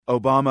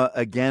Obama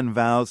again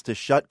vows to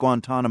shut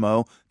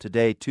Guantanamo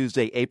today,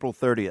 Tuesday, April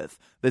 30th.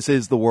 This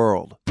is The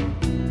World.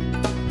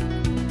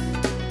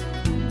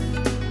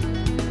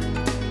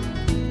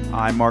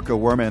 I'm Marco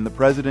Werman. The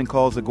president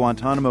calls the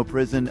Guantanamo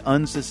prison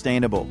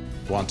unsustainable.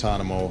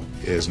 Guantanamo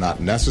is not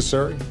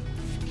necessary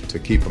to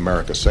keep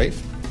America safe.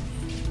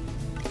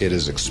 It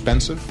is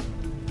expensive.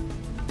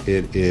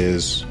 It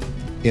is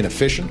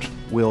inefficient.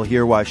 We'll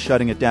hear why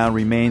shutting it down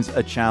remains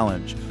a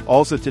challenge.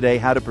 Also today,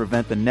 how to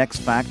prevent the next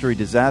factory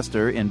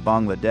disaster in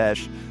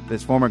Bangladesh.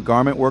 This former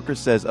garment worker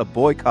says a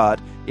boycott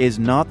is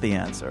not the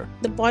answer.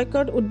 The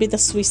boycott would be the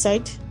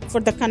suicide for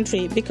the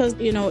country because,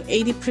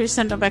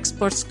 80% of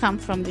exports come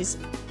from this.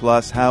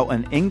 Plus, how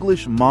an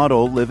English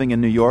model living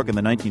in New York in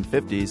the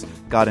 1950s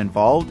got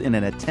involved in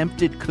an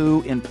attempted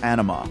coup in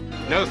Panama.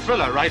 No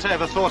thriller writer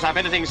ever thought up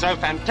anything so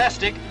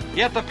fantastic,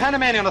 yet the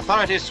Panamanian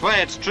authorities swear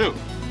it's true.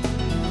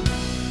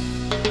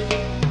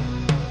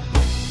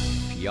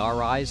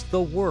 PRI's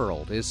The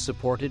World is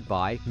supported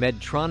by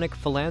Medtronic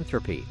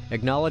Philanthropy,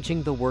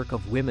 acknowledging the work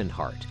of Women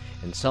Heart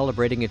and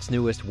celebrating its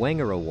newest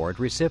Wenger Award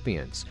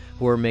recipients,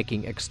 who are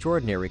making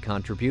extraordinary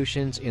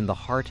contributions in the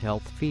heart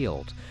health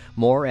field.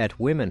 More at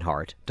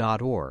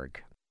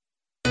womenheart.org.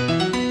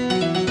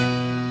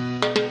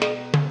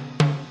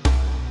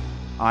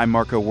 I'm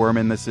Marco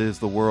Werman. This is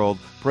The World.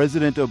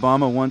 President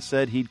Obama once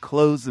said he'd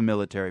close the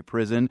military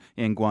prison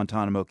in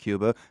Guantanamo,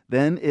 Cuba.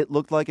 Then it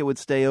looked like it would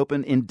stay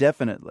open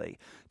indefinitely.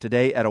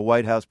 Today, at a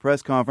White House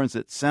press conference,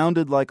 it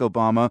sounded like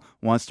Obama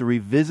wants to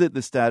revisit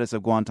the status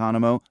of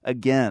Guantanamo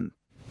again.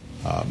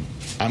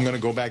 I'm going to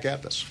go back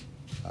at this.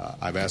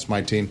 I've asked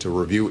my team to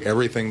review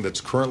everything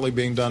that's currently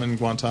being done in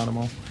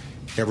Guantanamo,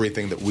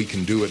 everything that we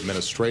can do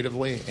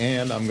administratively,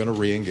 and I'm going to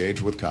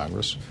re-engage with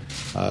Congress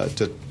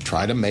to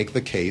try to make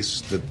the case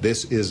that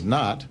this is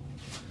not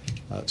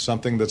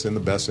something that's in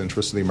the best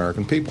interest of the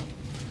American people.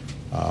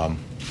 And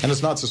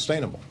it's not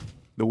sustainable.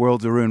 The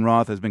World's Arun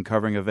Roth has been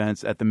covering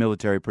events at the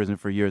military prison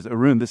for years.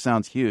 Arun, this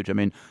sounds huge. I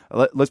mean,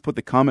 let's put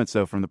the comments,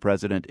 though, from the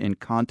president in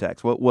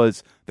context. What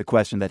was the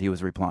question that he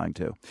was replying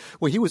to?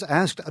 Well, he was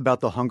asked about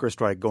the hunger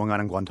strike going on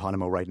in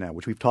Guantanamo right now,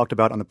 which we've talked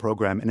about on the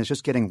program, and it's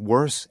just getting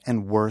worse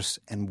and worse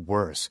and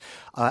worse.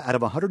 Out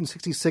of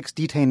 166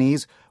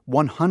 detainees,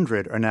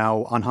 100 are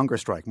now on hunger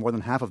strike, more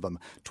than half of them.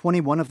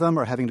 21 of them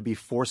are having to be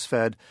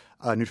force-fed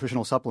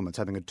nutritional supplements,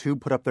 having a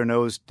tube put up their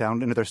nose,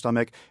 down into their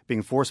stomach,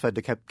 being force-fed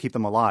to keep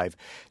them alive.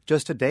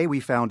 Just today we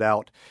found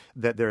out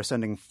that they're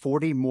sending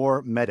 40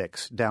 more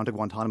medics down to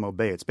Guantanamo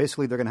Bay. It's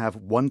basically they're going to have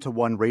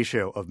 1-to-1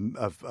 ratio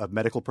of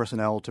medical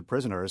personnel to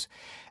prisoners.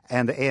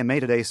 And the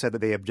AMA today said that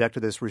they object to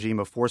this regime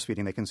of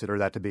force-feeding. They consider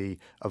that to be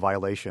a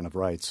violation of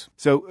rights.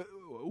 So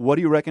what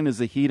do you reckon is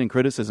the heat and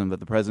criticism that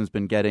the president's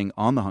been getting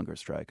on the hunger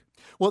strike?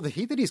 Well, the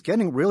heat that he's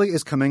getting really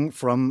is coming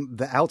from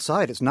the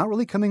outside. It's not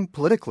really coming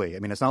politically. I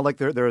mean, it's not like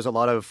there is a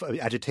lot of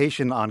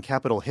agitation on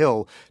Capitol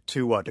Hill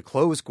to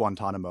close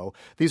Guantanamo.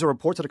 These are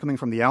reports that are coming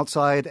from the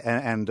outside,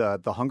 and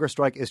the hunger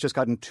strike has just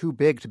gotten too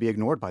big to be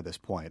ignored by this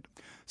point.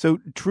 So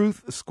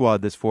Truth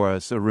Squad this for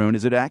us, Arun.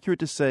 Is it accurate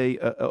to say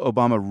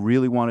Obama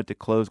really wanted to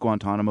close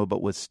Guantanamo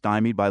but was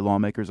stymied by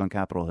lawmakers on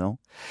Capitol Hill?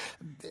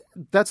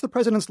 That's the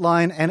president's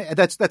line, and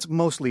that's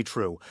mostly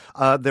true.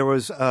 There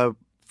was a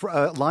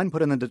line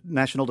put in the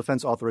National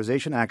Defense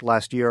Authorization Act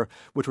last year,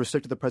 which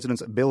restricted the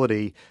president's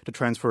ability to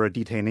transfer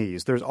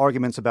detainees. There's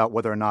arguments about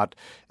whether or not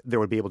there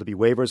would be able to be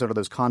waivers under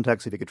those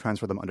contexts, if he could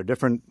transfer them under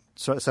different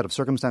set of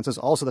circumstances.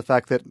 Also the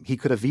fact that he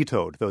could have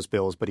vetoed those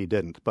bills, but he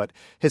didn't. But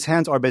his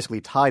hands are basically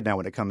tied now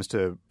when it comes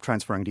to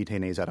transferring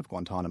detainees out of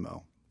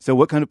Guantanamo. So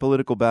what kind of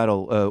political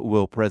battle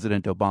will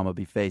President Obama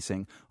be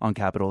facing on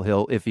Capitol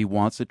Hill if he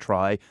wants to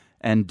try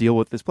and deal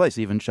with this place,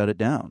 even shut it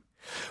down?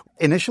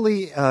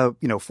 Initially,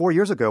 4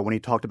 years ago when he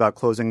talked about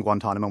closing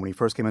Guantanamo when he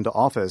first came into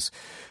office,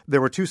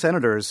 there were two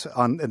senators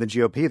in the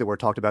GOP that were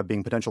talked about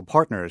being potential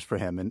partners for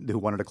him and who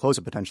wanted to close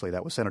it potentially.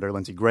 That was Senator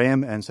Lindsey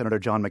Graham and Senator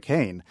John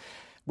McCain.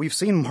 We've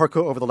seen,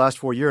 Marco, over the last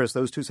 4 years,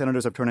 those two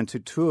senators have turned into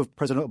two of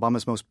President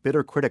Obama's most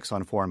bitter critics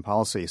on foreign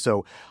policy.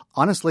 So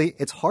honestly,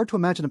 it's hard to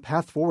imagine a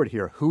path forward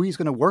here, who he's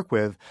going to work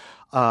with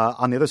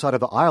on the other side of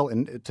the aisle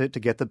to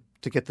get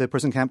the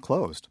prison camp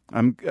closed.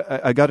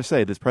 I got to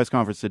say, this press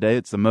conference today,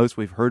 it's the most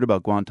we've heard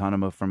about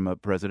Guantanamo from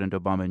President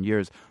Obama in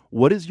years.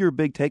 What is your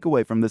big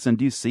takeaway from this, and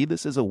do you see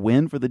this as a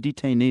win for the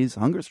detainees'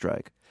 hunger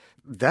strike?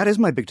 That is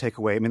my big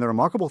takeaway. I mean, the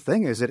remarkable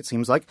thing is that it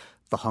seems like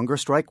the hunger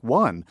strike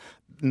won.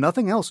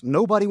 Nothing else.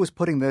 Nobody was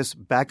putting this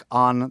back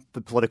on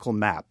the political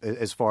map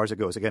as far as it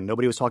goes. Again,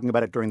 nobody was talking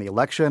about it during the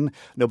election.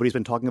 Nobody's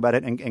been talking about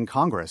it in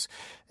Congress.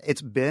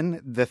 It's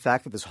been the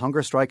fact that this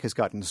hunger strike has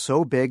gotten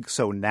so big,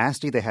 so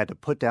nasty, they had to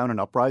put down an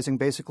uprising,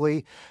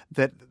 basically,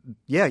 that,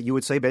 yeah, you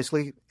would say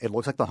basically it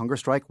looks like the hunger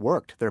strike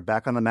worked. They're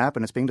back on the map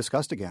and it's being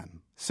discussed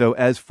again. So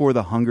as for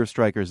the hunger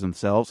strikers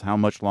themselves, how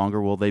much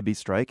longer will they be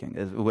striking,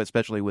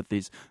 especially with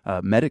these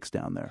medics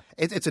down there?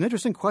 It's an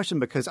interesting question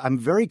because I'm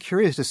very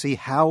curious to see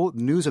how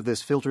news of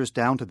this filters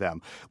down to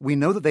them. We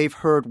know that they've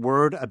heard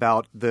word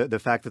about the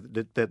fact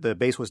that the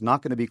base was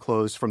not going to be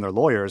closed from their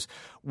lawyers.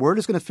 Word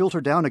is going to filter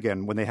down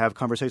again when they have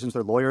conversations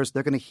with their lawyers.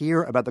 They're going to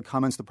hear about the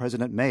comments the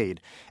president made,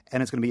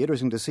 and it's going to be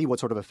interesting to see what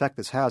sort of effect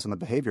this has on the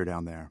behavior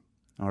down there.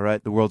 All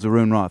right. The World's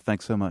Arun Roth.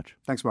 Thanks so much.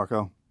 Thanks,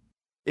 Marco.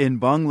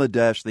 In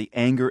Bangladesh, the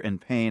anger and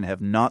pain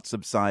have not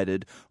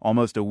subsided.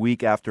 Almost a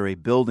week after a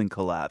building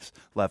collapse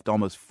left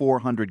almost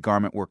 400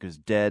 garment workers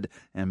dead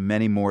and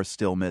many more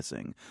still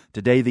missing.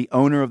 Today, the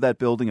owner of that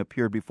building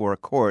appeared before a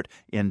court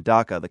in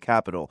Dhaka, the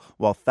capital,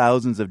 while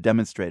thousands of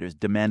demonstrators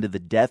demanded the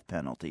death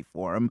penalty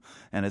for him.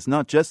 And it's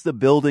not just the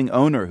building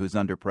owner who's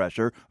under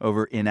pressure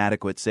over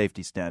inadequate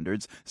safety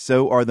standards.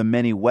 So are the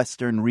many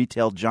Western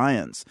retail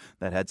giants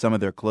that had some of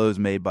their clothes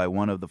made by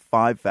one of the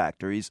 5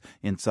 factories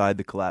inside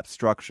the collapsed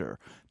structure.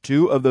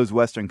 2 of those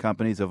Western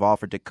companies have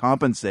offered to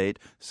compensate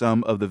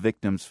some of the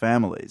victims'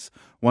 families.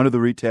 One of the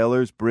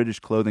retailers, British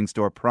clothing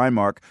store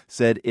Primark,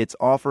 said its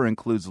offer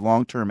includes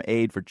long-term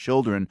aid for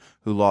children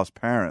who lost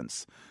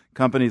parents.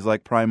 Companies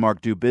like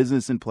Primark do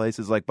business in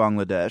places like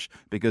Bangladesh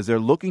because they're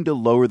looking to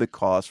lower the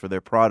cost for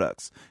their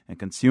products, and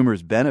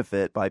consumers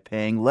benefit by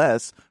paying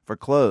less for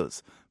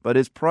clothes. But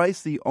is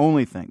price the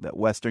only thing that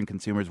Western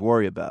consumers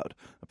worry about?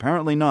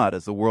 Apparently not,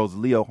 as the world's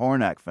Leo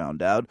Hornak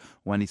found out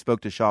when he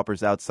spoke to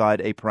shoppers outside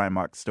a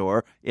Primark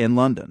store in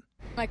London.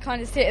 I kind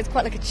of see it as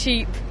quite like a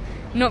cheap,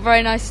 not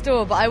very nice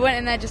store, but I went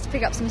in there just to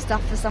pick up some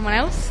stuff for someone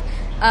else.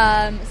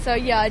 So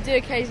yeah, I do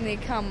occasionally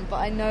come, but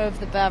I know of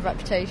the bad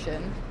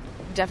reputation.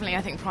 Definitely,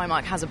 I think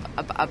Primark has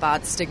a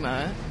bad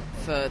stigma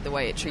for the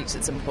way it treats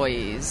its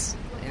employees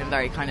in a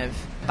very kind of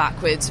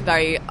backwards,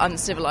 very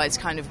uncivilized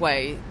kind of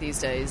way these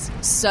days.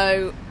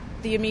 So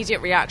the immediate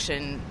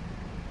reaction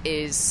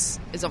is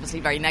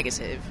obviously very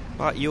negative.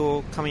 But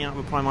you're coming out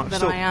of a Primark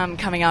store. But I am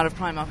coming out of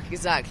Primark,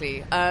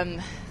 exactly.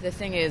 The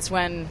thing is,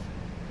 when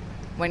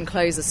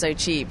clothes are so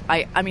cheap,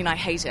 I mean, I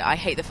hate it. I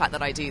hate the fact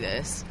that I do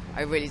this.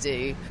 I really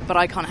do. But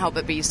I can't help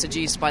but be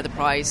seduced by the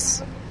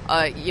price.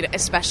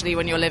 Especially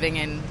when you're living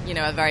in,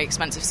 a very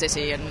expensive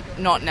city and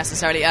not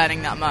necessarily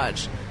earning that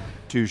much.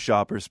 2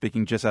 shoppers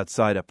speaking just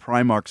outside a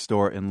Primark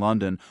store in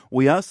London.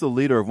 We asked the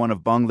leader of one of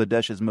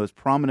Bangladesh's most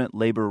prominent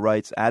labor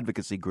rights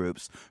advocacy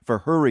groups for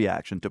her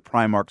reaction to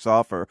Primark's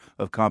offer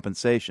of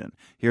compensation.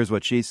 Here's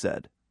what she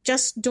said.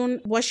 Just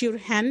don't wash your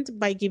hand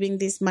by giving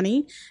this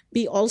money.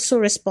 Be also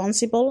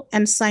responsible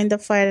and sign the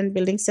fire and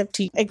building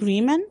safety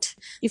agreement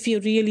if you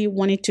really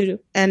wanted to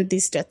end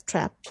this death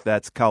trap.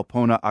 That's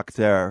Kalpona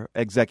Akhter,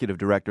 executive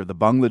director of the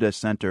Bangladesh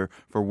Center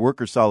for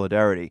Worker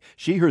Solidarity.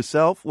 She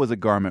herself was a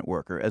garment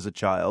worker as a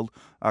child.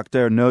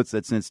 Akhter notes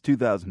that since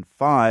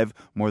 2005,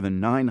 more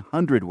than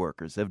 900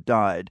 workers have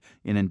died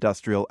in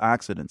industrial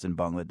accidents in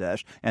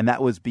Bangladesh, and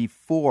that was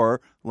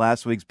before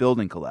last week's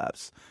building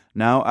collapse.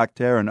 Now,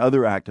 Akhter and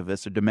other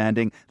activists are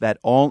demanding that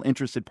all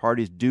interested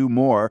parties do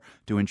more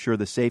to ensure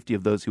the safety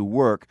of those who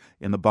work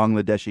in the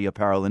Bangladeshi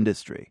apparel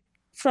industry.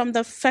 From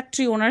the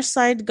factory owner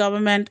side,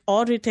 government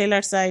or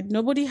retailer side,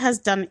 nobody has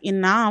done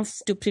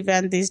enough to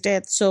prevent these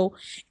deaths. So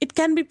it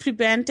can be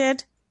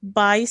prevented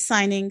by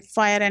signing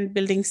fire and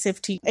building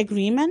safety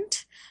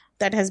agreement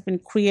that has been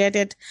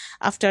created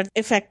after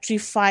a factory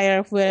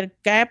fire where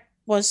Gap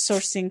was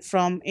sourcing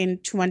from in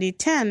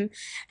 2010.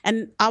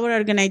 And our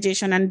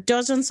organization and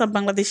dozens of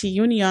Bangladeshi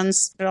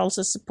unions are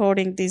also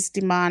supporting this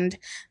demand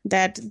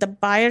that the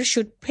buyer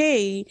should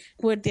pay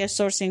where they're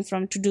sourcing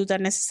from to do the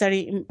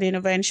necessary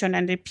renovation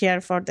and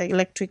repair for the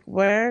electric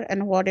wear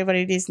and whatever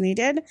it is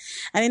needed.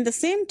 And in the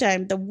same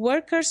time, the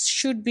workers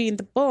should be in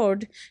the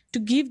board to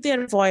give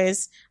their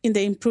voice in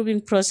the improving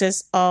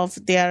process of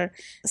their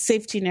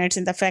safety nets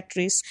in the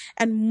factories.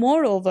 And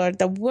moreover,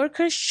 the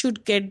workers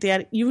should get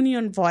their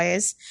union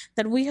voice,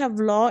 that we have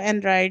law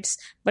and rights,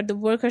 but the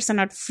workers are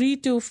not free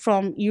to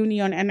form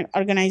union and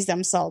organize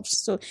themselves.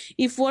 So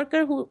if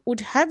workers who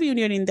would have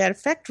union in their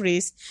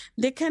factories,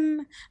 they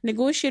can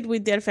negotiate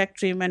with their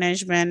factory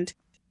management.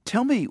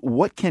 Tell me,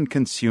 what can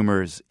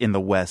consumers in the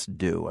West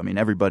do? I mean,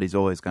 everybody's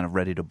always kind of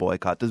ready to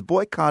boycott. Does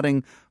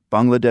boycotting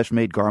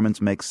Bangladesh-made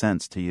garments make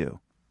sense to you?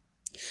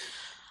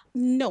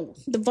 No,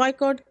 the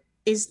boycott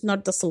is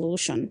not the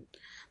solution.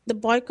 The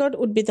boycott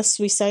would be the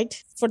suicide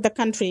for the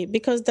country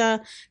because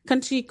the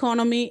country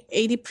economy,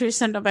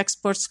 80% of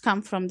exports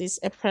come from this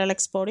apparel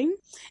exporting.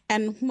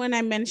 And when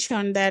I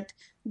mentioned that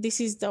this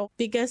is the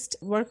biggest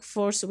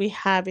workforce we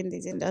have in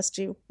this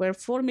industry, where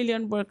 4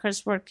 million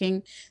workers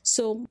working.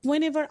 So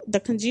whenever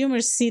the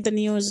consumers see the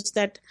news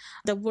that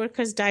the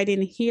workers died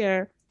in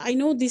here, I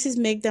know this is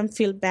make them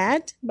feel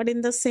bad, but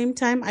in the same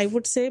time, I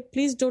would say,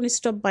 please don't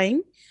stop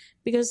buying,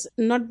 because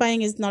not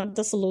buying is not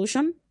the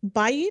solution.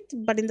 Buy it,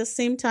 but in the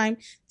same time,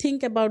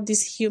 think about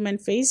this human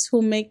face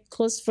who make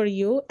clothes for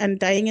you and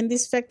dying in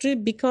this factory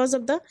because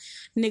of the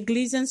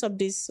negligence of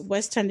these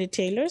Western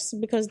retailers,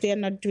 because they are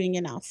not doing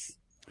enough.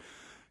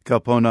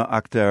 Kalpona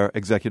Akhter,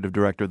 executive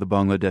director of the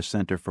Bangladesh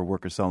Center for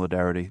Worker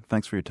Solidarity.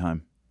 Thanks for your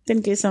time.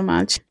 Thank you so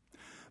much.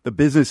 The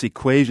business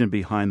equation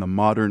behind the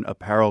modern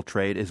apparel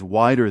trade is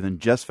wider than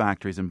just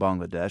factories in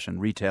Bangladesh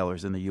and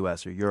retailers in the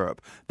U.S. or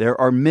Europe. There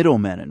are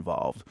middlemen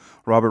involved.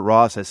 Robert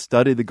Ross has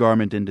studied the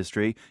garment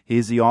industry. He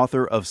is the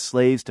author of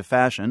Slaves to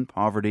Fashion,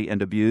 Poverty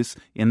and Abuse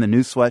in the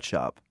New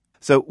Sweatshop.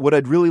 So what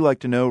I'd really like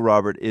to know,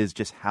 Robert, is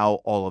just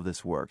how all of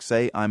this works.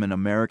 Say I'm an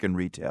American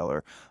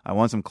retailer. I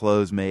want some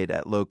clothes made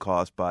at low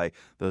cost by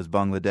those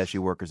Bangladeshi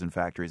workers in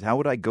factories. How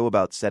would I go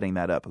about setting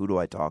that up? Who do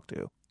I talk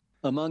to?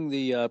 Among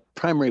the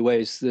primary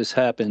ways this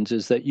happens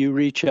is that you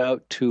reach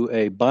out to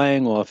a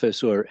buying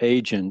office or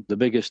agent, the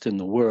biggest in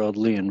the world,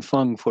 Li &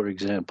 Fung, for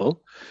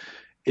example,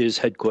 is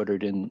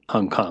headquartered in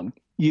Hong Kong.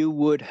 You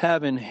would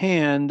have in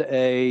hand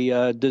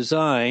a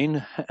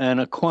design and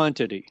a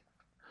quantity.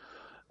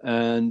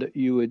 And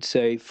you would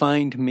say,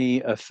 find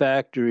me a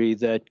factory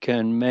that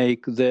can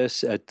make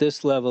this at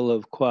this level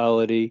of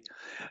quality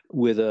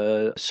with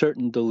a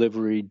certain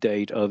delivery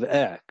date of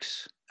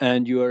X.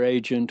 And your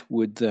agent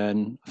would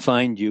then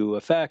find you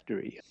a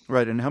factory.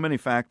 Right. And how many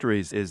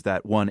factories is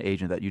that one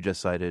agent that you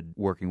just cited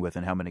working with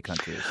in how many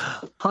countries?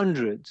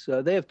 Hundreds.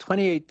 They have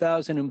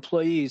 28,000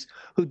 employees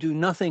who do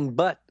nothing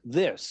but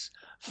this,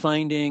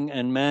 finding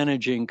and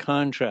managing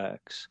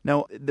contracts.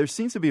 Now, there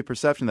seems to be a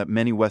perception that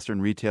many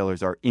Western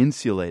retailers are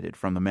insulated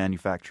from the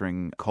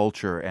manufacturing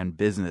culture and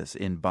business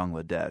in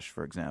Bangladesh,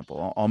 for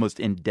example, almost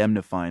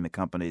indemnifying the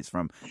companies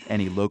from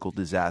any local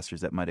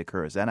disasters that might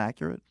occur. Is that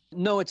accurate?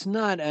 No, it's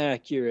not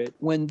accurate.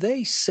 When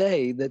they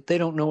say that they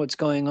don't know what's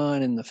going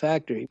on in the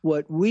factory,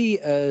 what we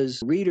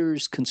as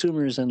readers,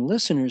 consumers, and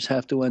listeners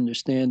have to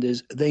understand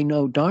is they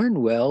know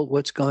darn well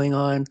what's going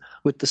on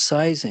with the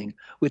sizing,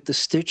 with the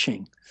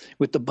stitching,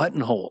 with the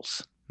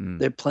buttonholes.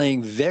 They're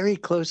paying very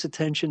close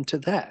attention to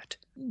that.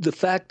 The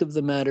fact of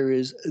the matter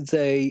is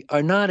they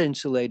are not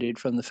insulated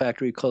from the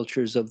factory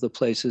cultures of the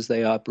places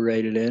they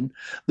operated in.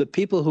 The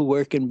people who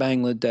work in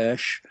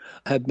Bangladesh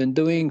have been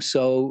doing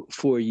so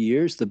for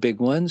years, the big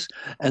ones,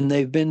 and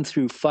they've been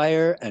through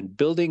fire and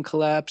building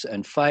collapse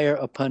and fire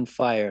upon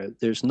fire.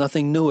 There's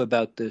nothing new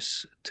about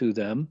this to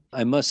them.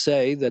 I must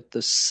say that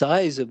the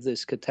size of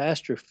this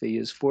catastrophe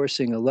is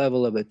forcing a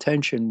level of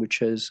attention which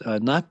has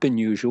not been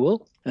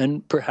usual,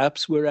 and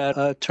perhaps we're at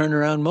a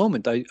turnaround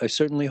moment. I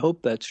certainly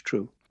hope that's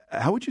true.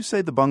 How would you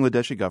say the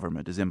Bangladeshi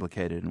government is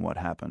implicated in what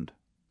happened?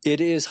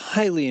 It is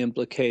highly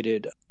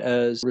implicated.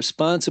 As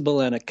responsible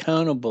and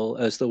accountable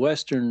as the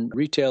Western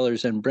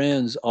retailers and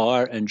brands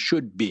are and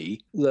should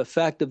be, the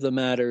fact of the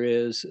matter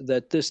is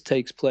that this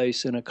takes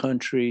place in a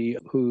country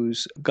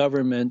whose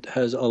government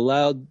has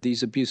allowed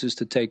these abuses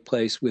to take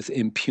place with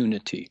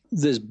impunity.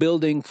 This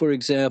building, for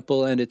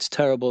example, and its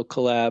terrible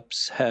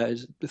collapse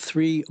has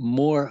 3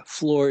 more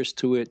floors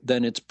to it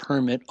than its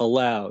permit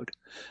allowed.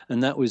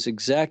 And that was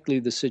exactly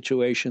the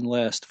situation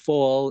last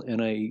fall in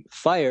a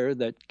fire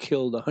that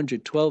killed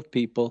 112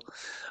 people.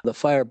 The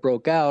fire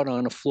broke out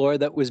on a floor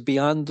that was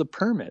beyond the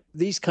permit.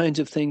 These kinds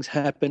of things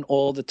happen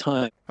all the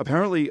time.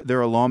 Apparently, there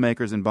are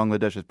lawmakers in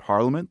Bangladesh's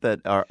parliament that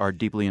are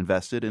deeply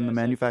invested in the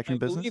manufacturing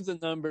business? I believe the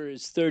number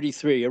is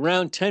 33.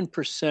 Around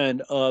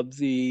 10% of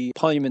the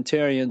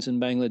parliamentarians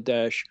in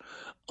Bangladesh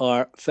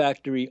are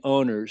factory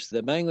owners.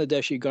 The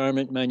Bangladeshi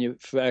Garment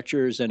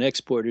Manufacturers and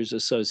Exporters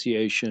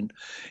Association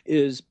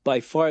is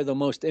by far the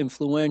most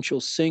influential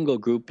single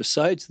group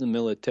besides the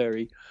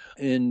military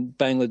in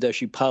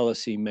Bangladeshi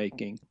policy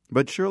making.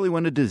 But surely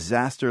when a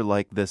disaster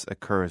like this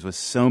occurs with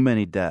so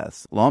many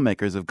deaths,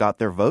 lawmakers have got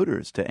their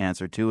voters to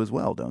answer to as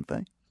well, don't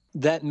they?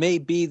 That may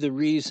be the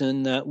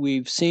reason that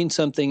we've seen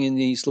something in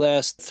these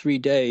last 3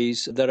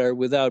 days that are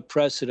without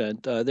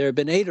precedent. There have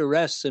been 8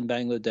 arrests in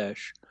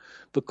Bangladesh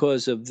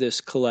because of this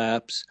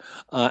collapse,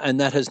 and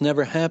that has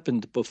never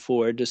happened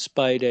before,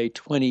 despite a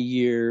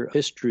 20-year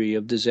history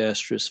of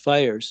disastrous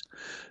fires.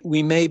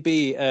 We may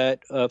be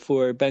at,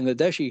 for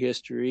Bangladeshi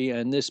history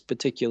and this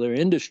particular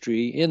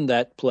industry in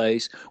that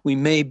place, we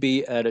may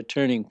be at a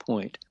turning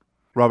point.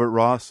 Robert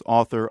Ross,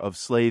 author of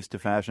Slaves to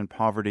Fashion,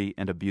 Poverty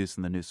and Abuse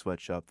in the New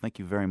Sweatshop. Thank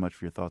you very much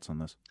for your thoughts on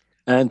this.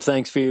 And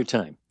thanks for your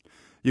time.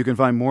 You can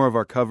find more of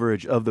our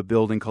coverage of the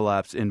building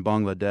collapse in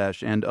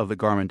Bangladesh and of the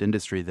garment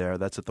industry there.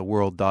 That's at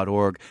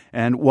theworld.org.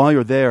 And while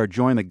you're there,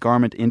 join the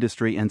garment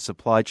industry and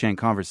supply chain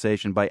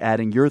conversation by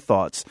adding your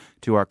thoughts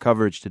to our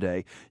coverage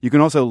today. You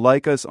can also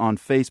like us on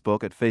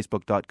Facebook at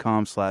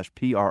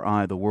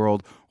facebook.com/PRI The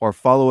World, or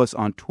follow us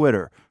on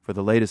Twitter for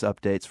the latest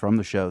updates from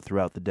the show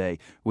throughout the day.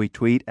 We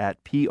tweet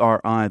at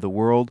PRI The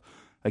World.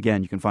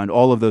 Again, you can find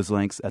all of those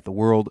links at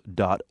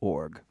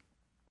theworld.org.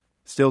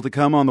 Still to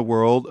come on The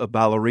World, a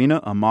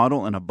ballerina, a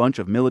model, and a bunch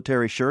of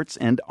military shirts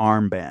and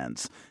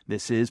armbands.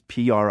 This is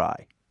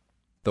PRI.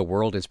 The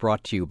World is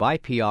brought to you by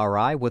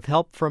PRI with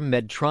help from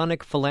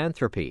Medtronic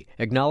Philanthropy,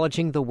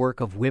 acknowledging the work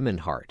of Women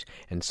Heart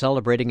and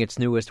celebrating its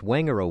newest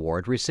Wenger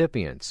Award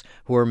recipients,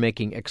 who are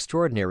making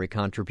extraordinary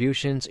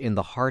contributions in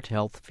the heart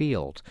health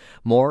field.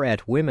 More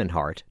at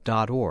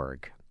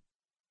womenheart.org.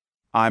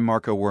 I'm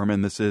Marco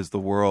Werman. This is The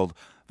World.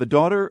 The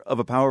daughter of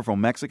a powerful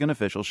Mexican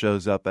official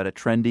shows up at a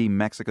trendy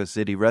Mexico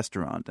City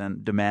restaurant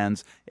and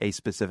demands a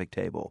specific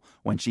table.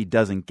 When she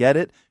doesn't get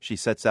it, she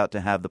sets out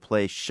to have the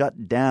place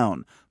shut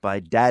down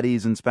by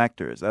Daddy's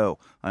inspectors. Oh,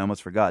 I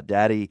almost forgot.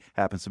 Daddy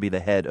happens to be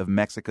the head of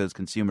Mexico's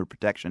Consumer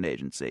Protection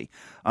Agency.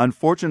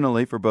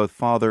 Unfortunately for both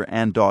father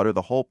and daughter,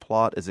 the whole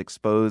plot is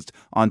exposed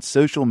on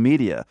social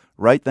media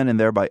right then and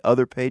there by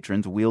other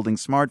patrons wielding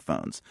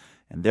smartphones.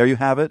 And there you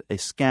have it. A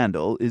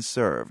scandal is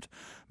served.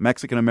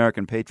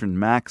 Mexican-American patron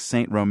Max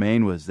St.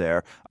 Romain was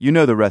there. You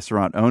know the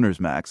restaurant owners,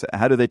 Max.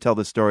 How do they tell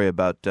the story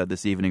about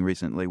this evening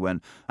recently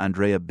when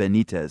Andrea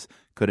Benitez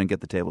couldn't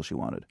get the table she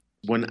wanted?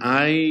 When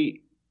I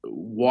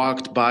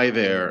walked by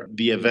there,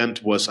 the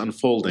event was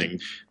unfolding,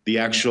 the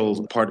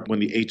actual part when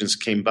the agents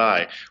came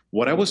by.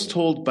 What I was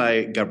told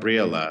by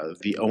Gabriela,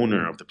 the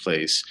owner of the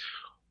place,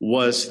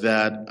 was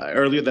that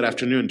earlier that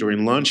afternoon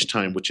during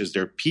lunchtime, which is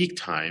their peak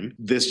time,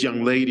 this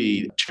young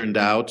lady turned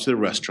out to the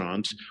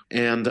restaurant,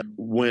 and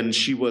when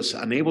she was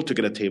unable to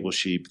get a table,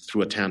 she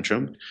threw a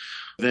tantrum.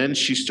 Then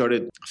she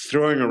started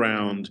throwing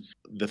around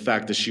the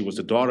fact that she was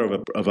the daughter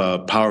of a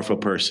powerful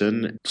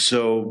person.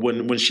 So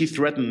when she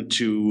threatened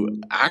to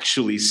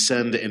actually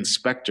send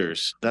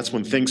inspectors, that's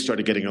when things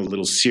started getting a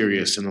little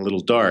serious and a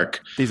little dark.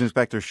 These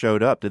inspectors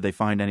showed up. Did they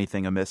find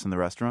anything amiss in the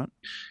restaurant?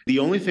 The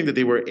only thing that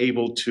they were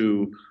able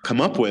to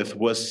come up with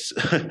was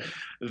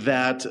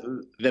that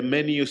the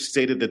menu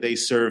stated that they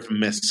serve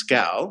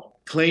mezcal,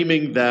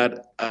 claiming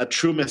that a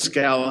true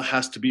mezcal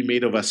has to be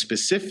made of a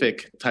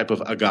specific type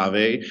of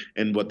agave,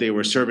 and what they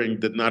were serving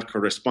did not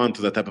correspond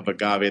to that type of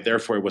agave.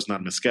 Therefore, it was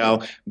not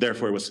mezcal.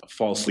 Therefore, it was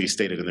falsely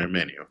stated in their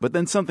menu. But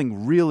then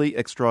something really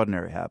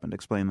extraordinary happened.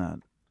 Explain that.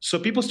 So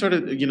people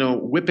started,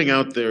 whipping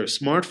out their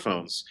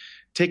smartphones,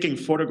 taking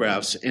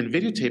photographs and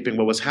videotaping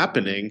what was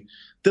happening,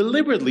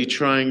 deliberately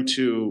trying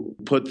to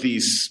put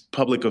these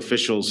public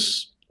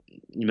officials,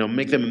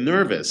 make them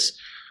nervous.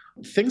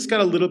 Things got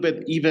a little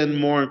bit even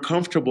more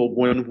uncomfortable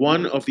when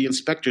one of the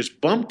inspectors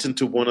bumped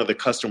into one of the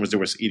customers that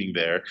was eating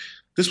there.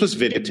 This was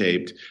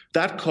videotaped.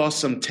 That caused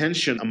some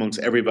tension amongst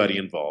everybody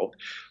involved.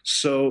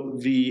 So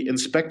the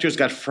inspectors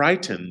got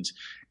frightened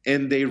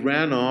and they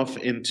ran off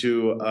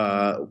into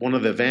one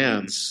of the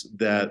vans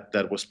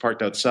that was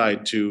parked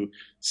outside to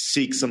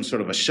seek some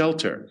sort of a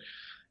shelter.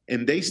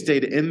 And they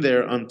stayed in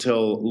there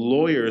until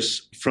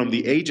lawyers from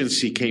the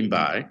agency came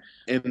by.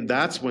 And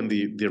that's when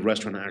the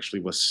restaurant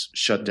actually was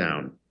shut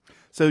down.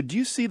 So do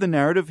you see the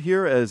narrative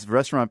here as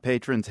restaurant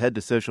patrons head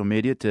to social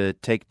media to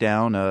take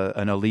down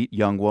an elite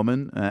young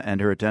woman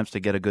and her attempts to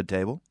get a good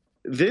table?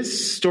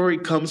 This story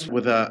comes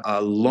with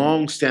a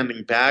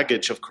long-standing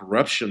baggage of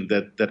corruption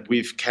that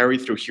we've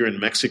carried through here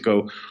in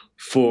Mexico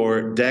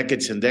for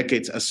decades and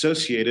decades,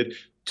 associated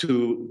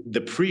to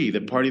the PRI, the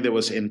party that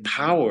was in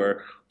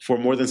power for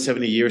more than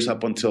 70 years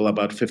up until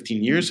about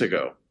 15 years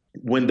ago.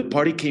 When the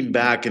party came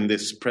back in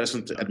this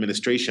present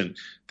administration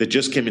that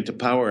just came into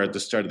power at the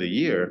start of the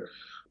year,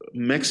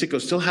 Mexico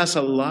still has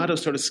a lot of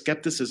sort of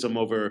skepticism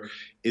over,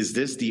 is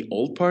this the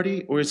old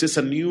party or is this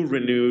a new,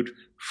 renewed,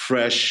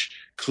 fresh,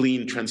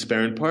 clean,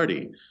 transparent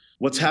party?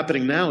 What's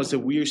happening now is that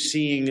we are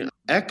seeing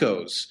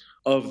echoes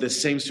of the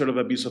same sort of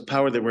abuse of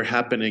power that were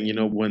happening,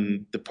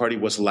 when the party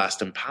was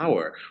last in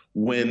power,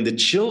 when the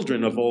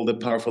children of all the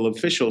powerful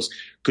officials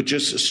could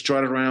just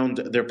strut around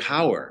their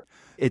power.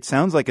 It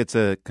sounds like it's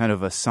a kind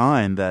of a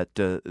sign that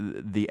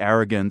the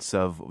arrogance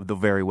of the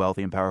very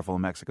wealthy and powerful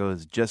in Mexico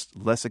is just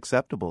less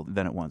acceptable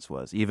than it once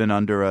was, even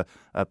under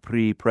a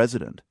PRI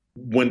president.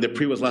 When the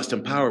PRI was last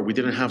in power, we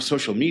didn't have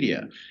social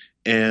media.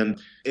 And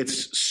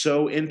it's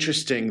so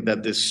interesting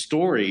that this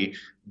story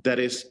that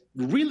is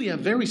really a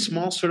very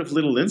small sort of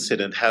little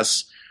incident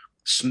has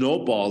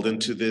snowballed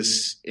into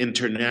this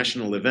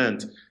international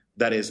event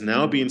that is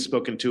now being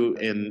spoken to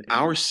in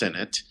our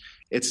Senate.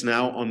 It's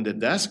now on the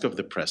desk of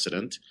the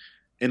president.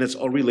 And it's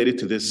all related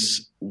to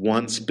this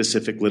one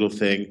specific little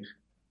thing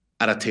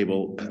at a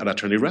table at a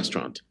trendy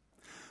restaurant.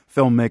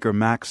 Filmmaker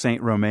Max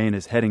St. Romain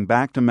is heading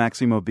back to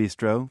Maximo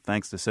Bistro.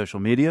 Thanks to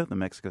social media, the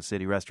Mexico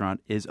City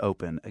restaurant is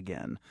open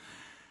again.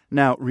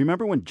 Now,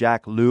 remember when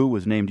Jack Lew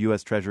was named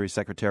U.S. Treasury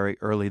Secretary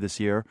early this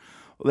year?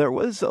 There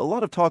was a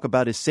lot of talk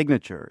about his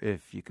signature,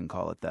 if you can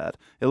call it that.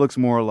 It looks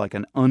more like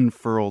an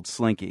unfurled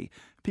slinky.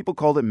 People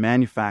called it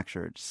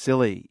manufactured,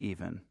 silly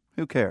even.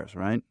 Who cares,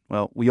 right?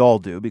 Well, we all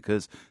do,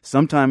 because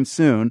sometime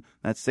soon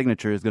that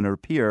signature is going to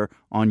appear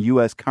on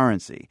U.S.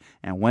 currency.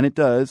 And when it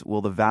does,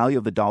 will the value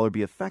of the dollar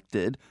be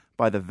affected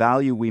by the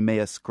value we may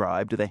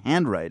ascribe to the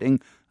handwriting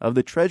of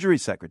the Treasury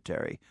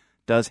Secretary?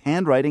 Does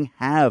handwriting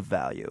have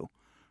value?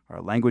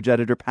 Our language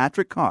editor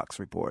Patrick Cox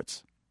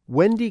reports.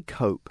 Wendy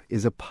Cope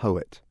is a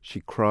poet.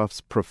 She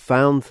crafts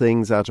profound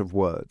things out of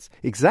words,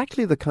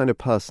 exactly the kind of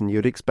person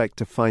you'd expect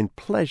to find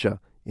pleasure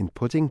in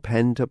putting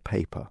pen to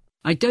paper.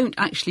 I don't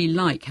actually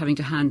like having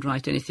to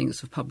handwrite anything that's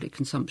for public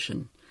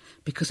consumption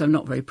because I'm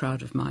not very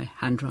proud of my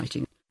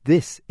handwriting.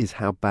 This is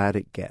how bad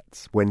it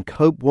gets. When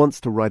Cope wants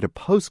to write a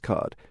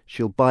postcard,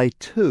 she'll buy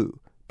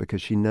two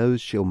because she knows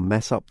she'll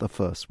mess up the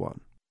first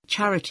one.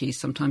 charities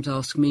sometimes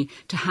ask me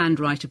to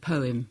handwrite a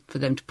poem for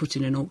them to put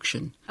in an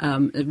auction.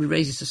 It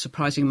raises a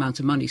surprising amount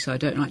of money, so I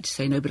don't like to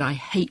say no, but I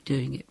hate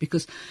doing it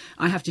because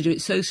I have to do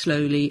it so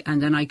slowly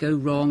and then I go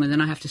wrong and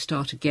then I have to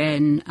start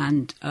again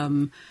and...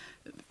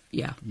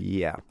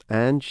 Yeah,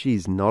 and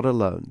she's not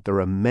alone. There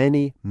are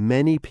many,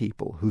 many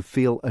people who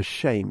feel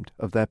ashamed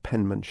of their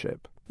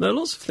penmanship. There are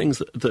lots of things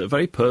that are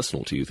very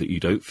personal to you that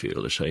you don't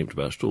feel ashamed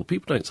about at all.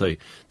 People don't say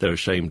they're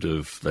ashamed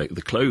of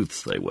the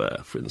clothes they wear,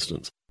 for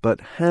instance. But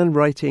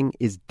handwriting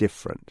is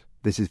different.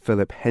 This is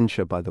Philip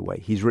Henscher, by the way.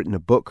 He's written a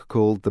book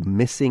called The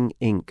Missing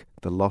Ink,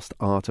 The Lost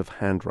Art of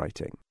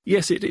Handwriting.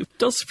 Yes, it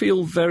does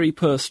feel very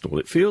personal.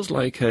 It feels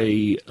like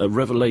a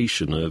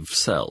revelation of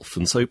self.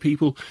 And so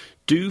people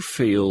do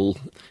feel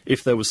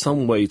if there was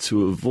some way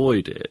to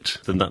avoid it,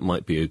 then that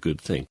might be a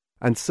good thing.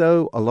 And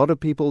so a lot of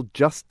people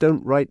just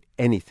don't write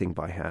anything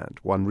by hand.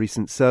 One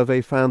recent survey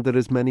found that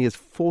as many as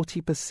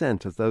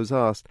 40% of those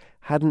asked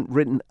hadn't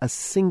written a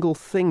single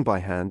thing by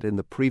hand in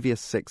the previous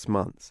 6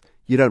 months.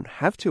 You don't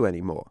have to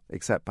anymore,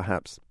 except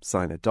perhaps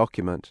sign a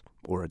document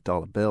or a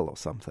dollar bill or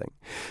something.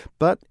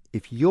 But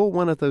if you're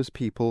one of those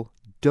people,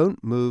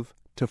 don't move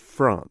to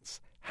France.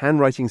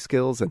 Handwriting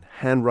skills and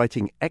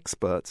handwriting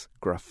experts,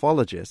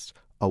 graphologists,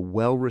 are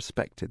well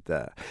respected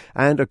there.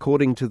 And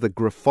according to the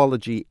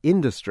graphology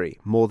industry,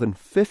 more than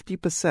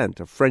 50%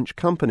 of French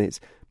companies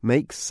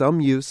make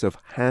some use of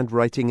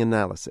handwriting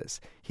analysis.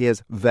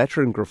 Here's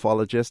veteran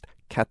graphologist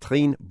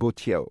Catherine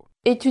Boutiot.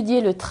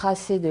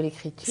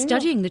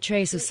 Studying the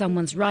trace of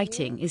someone's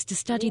writing is to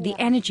study the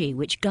energy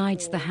which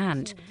guides the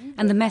hand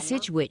and the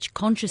message which,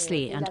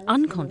 consciously and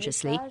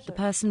unconsciously, the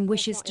person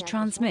wishes to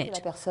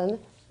transmit.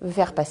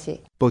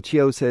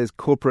 Boutiot says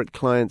corporate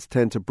clients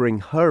tend to bring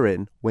her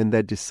in when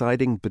they're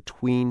deciding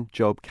between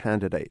job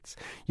candidates.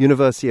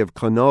 University of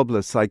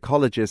Grenoble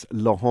psychologist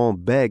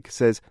Laurent Beg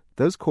says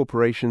those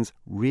corporations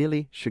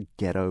really should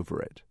get over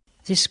it.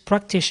 This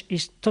practice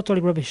is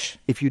totally rubbish.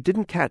 If you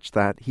didn't catch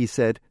that, he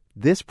said,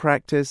 this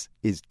practice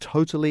is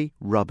totally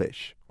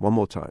rubbish. One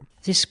more time.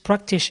 This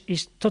practice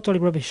is totally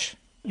rubbish.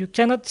 You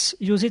cannot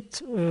use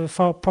it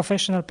for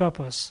professional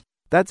purpose.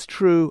 That's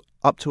true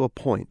up to a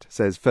point,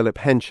 says Philip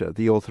Henscher,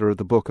 the author of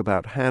the book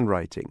about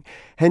handwriting.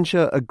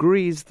 Henscher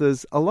agrees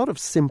there's a lot of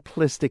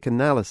simplistic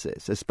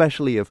analysis,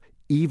 especially of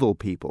evil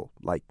people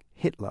like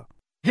Hitler.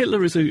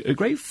 Hitler is a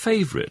great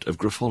favourite of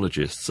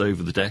graphologists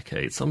over the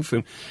decades, some of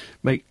whom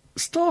make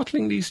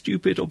startlingly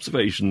stupid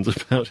observations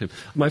about him.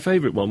 My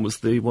favourite one was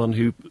the one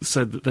who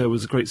said that there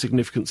was a great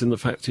significance in the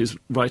fact his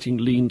writing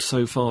leaned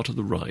so far to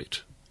the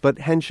right. But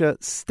Henscher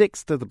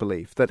sticks to the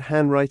belief that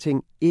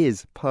handwriting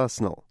is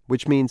personal,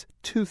 which means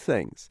two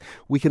things.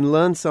 We can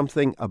learn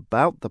something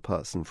about the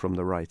person from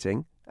the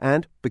writing,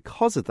 and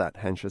because of that,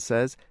 Henscher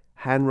says,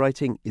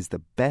 handwriting is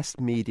the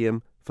best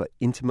medium for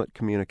intimate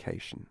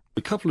communication.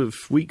 A couple of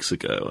weeks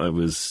ago,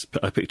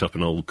 I picked up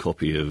an old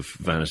copy of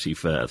Vanity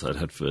Fair that I'd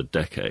had for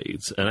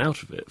decades, and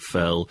out of it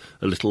fell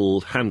a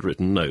little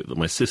handwritten note that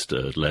my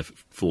sister had left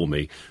for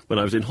me when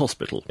I was in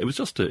hospital. It was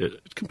just a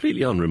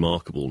completely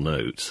unremarkable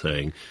note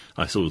saying,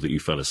 I saw that you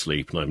fell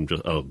asleep and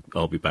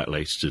I'll be back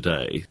later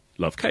today.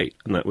 Love, Kate.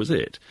 And that was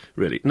it,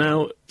 really.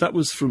 Now, that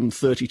was from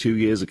 32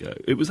 years ago.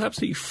 It was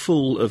absolutely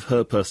full of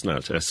her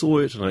personality. I saw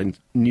it and I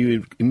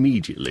knew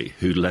immediately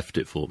who'd left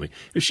it for me.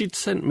 If she'd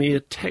sent me a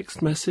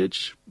text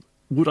message,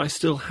 would I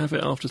still have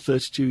it after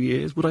 32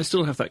 years? Would I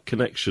still have that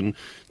connection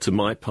to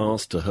my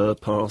past, to her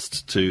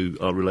past, to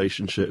our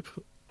relationship?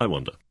 I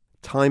wonder.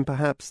 Time,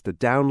 perhaps, to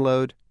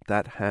download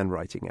that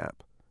handwriting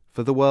app.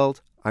 For The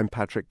World, I'm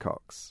Patrick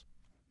Cox.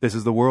 This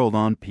is The World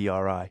on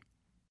PRI.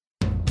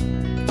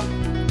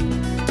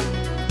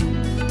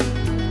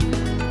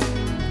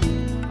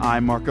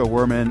 I'm Marco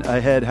Werman.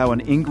 Ahead, how an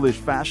English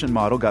fashion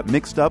model got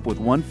mixed up with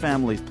one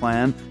family's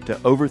plan to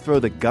overthrow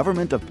the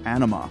government of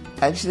Panama.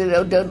 Actually,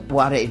 no, don't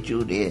worry,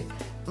 Judy.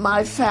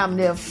 My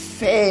family are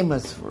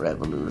famous for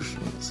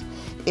revolutions.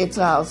 It's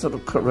our sort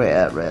of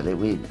career, really.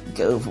 We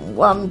go from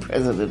one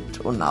president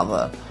to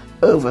another,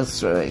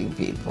 overthrowing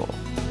people.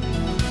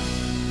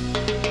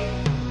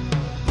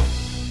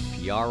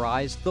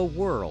 PRI's The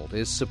World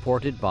is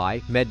supported by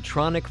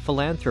Medtronic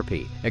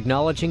Philanthropy,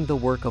 acknowledging the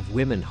work of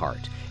Women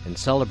Heart, and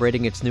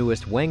celebrating its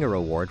newest Wenger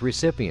Award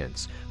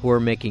recipients, who are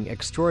making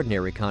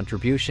extraordinary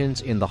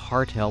contributions in the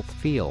heart health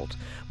field.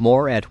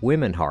 More at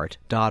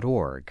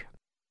womenheart.org.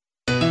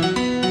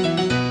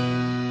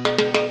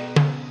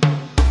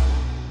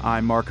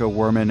 I'm Marco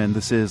Werman, and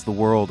this is The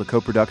World, a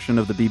co-production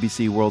of the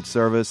BBC World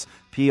Service,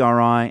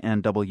 PRI,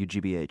 and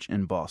WGBH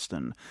in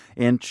Boston.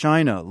 In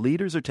China,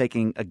 leaders are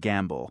taking a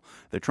gamble.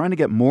 They're trying to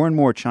get more and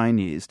more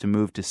Chinese to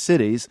move to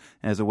cities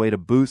as a way to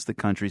boost the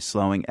country's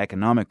slowing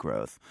economic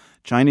growth.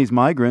 Chinese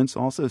migrants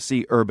also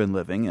see urban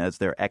living as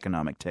their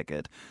economic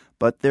ticket.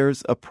 But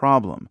there's a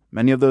problem.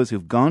 Many of those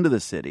who've gone to the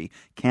city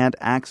can't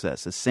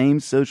access the same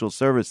social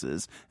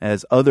services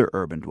as other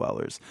urban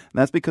dwellers.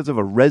 And that's because of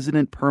a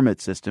resident permit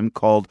system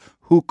called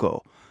hukou.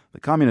 The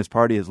Communist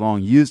Party has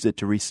long used it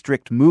to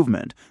restrict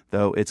movement,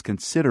 though it's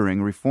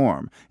considering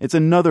reform. It's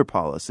another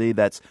policy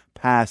that's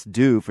past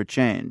due for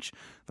change.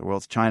 The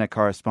World's China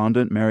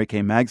correspondent, Mary Kay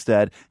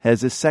Magstad,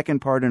 has a second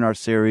part in our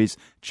series,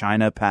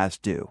 China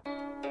Past Due.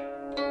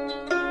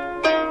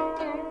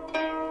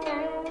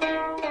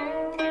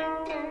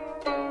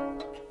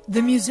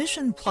 The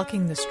musician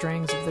plucking the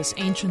strings of this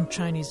ancient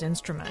Chinese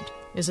instrument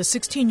is a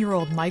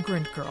 16-year-old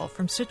migrant girl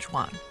from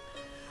Sichuan.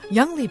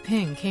 Young Li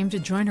Ping came to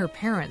join her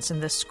parents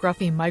in this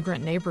scruffy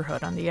migrant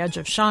neighborhood on the edge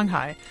of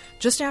Shanghai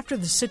just after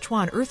the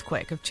Sichuan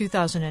earthquake of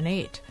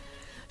 2008.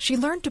 She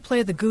learned to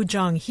play the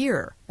guzheng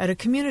here at a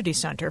community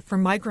center for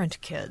migrant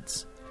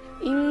kids.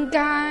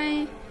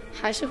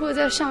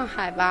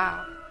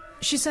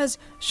 She says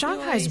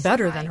Shanghai's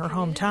better than her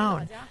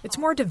hometown. It's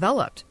more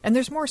developed, and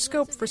there's more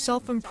scope for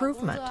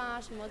self-improvement.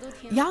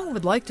 Yang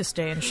would like to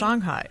stay in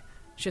Shanghai.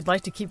 She'd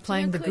like to keep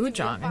playing the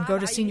guzheng and go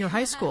to senior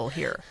high school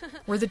here,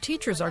 where the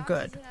teachers are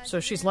good, so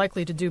she's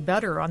likely to do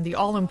better on the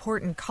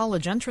all-important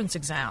college entrance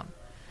exam.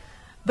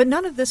 But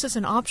none of this is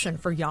an option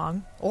for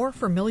Yang or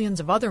for millions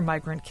of other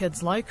migrant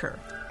kids like her.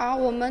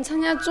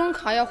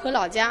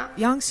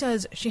 Yang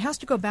says she has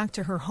to go back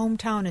to her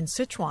hometown in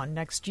Sichuan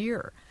next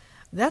year.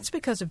 That's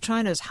because of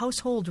China's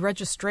household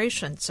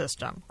registration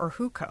system, or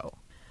hukou.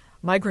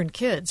 Migrant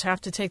kids have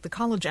to take the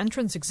college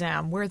entrance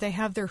exam where they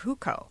have their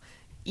hukou,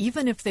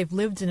 even if they've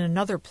lived in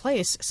another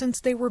place since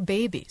they were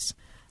babies.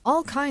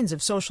 All kinds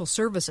of social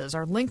services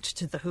are linked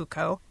to the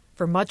hukou.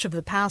 For much of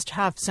the past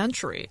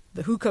half-century,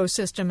 the hukou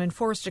system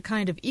enforced a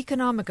kind of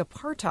economic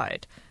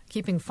apartheid,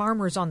 keeping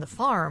farmers on the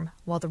farm,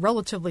 while the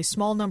relatively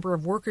small number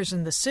of workers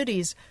in the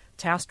cities,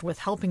 tasked with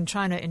helping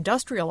China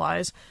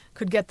industrialize,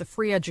 could get the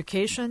free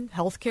education,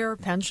 healthcare,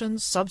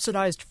 pensions,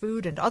 subsidized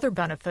food, and other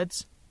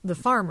benefits. The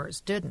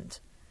farmers didn't.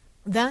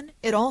 Then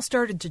it all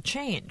started to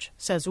change,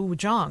 says Wu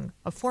Zhang,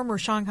 a former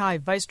Shanghai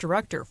vice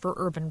director for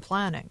urban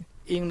planning.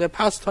 In the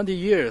past 20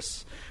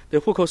 years,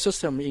 the hukou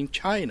system in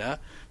China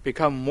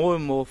become more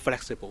and more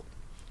flexible.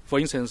 For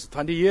instance,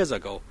 20 years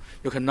ago,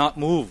 you cannot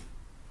move.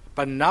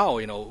 But now,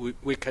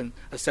 we can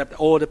accept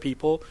all the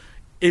people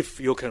if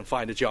you can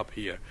find a job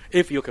here,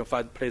 if you can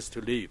find a place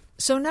to live.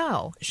 So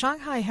now,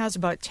 Shanghai has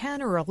about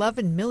 10 or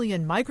 11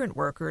 million migrant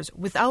workers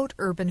without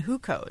urban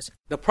hukous.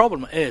 The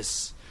problem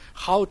is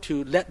how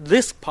to let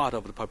this part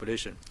of the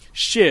population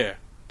share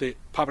the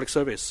public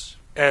service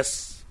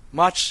as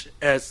much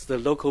as the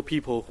local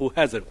people who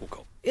has a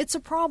hukou. It's a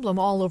problem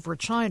all over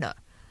China.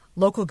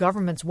 Local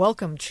governments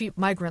welcome cheap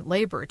migrant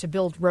labor to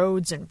build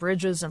roads and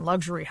bridges and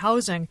luxury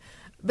housing,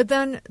 but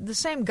then the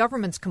same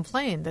governments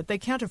complain that they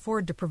can't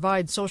afford to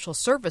provide social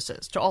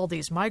services to all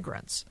these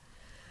migrants.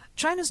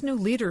 China's new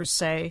leaders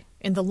say,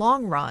 in the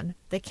long run,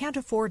 they can't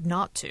afford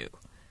not to.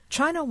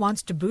 China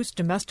wants to boost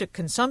domestic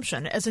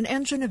consumption as an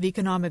engine of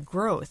economic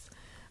growth,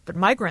 but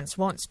migrants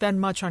won't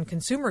spend much on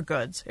consumer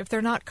goods if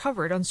they're not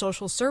covered on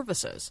social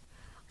services.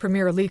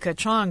 Premier Li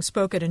Keqiang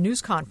spoke at a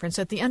news conference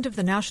at the end of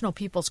the National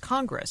People's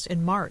Congress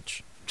in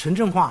March. 城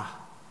镇化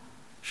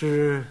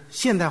是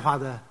现代化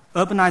的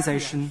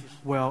Urbanization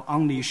will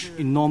unleash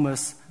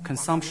enormous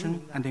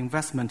consumption and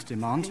investment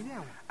demand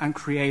and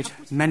create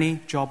many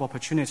job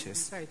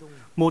opportunities.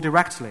 More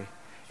directly,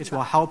 it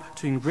will help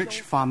to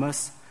enrich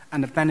farmers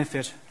and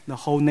benefit the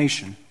whole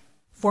nation.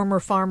 Former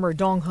farmer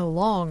Dong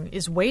Hulong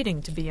is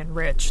waiting to be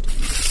enriched.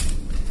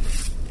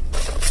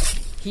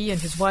 He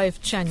and his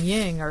wife Chen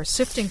Ying are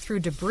sifting through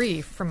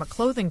debris from a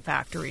clothing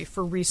factory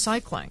for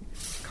recycling.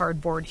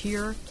 Cardboard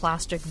here,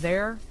 plastic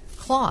there,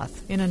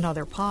 cloth in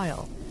another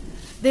pile.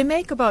 They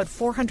make about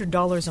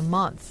 $400 a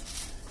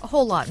month, a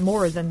whole lot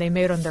more than they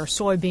made on their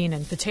soybean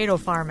and potato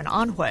farm in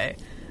Anhui,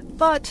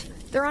 but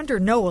they're under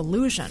no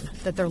illusion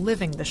that they're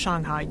living the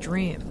Shanghai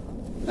dream.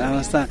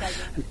 Yes,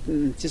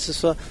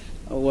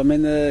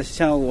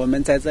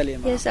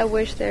 I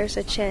wish there's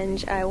a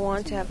change. I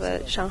want to have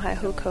a Shanghai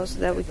hukou so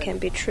that we can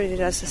be treated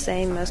as the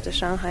same as the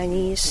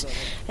Shanghainese.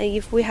 And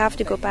if we have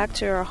to go back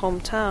to our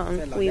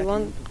hometown, we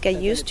won't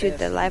get used to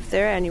the life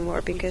there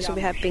anymore because we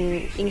have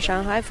been in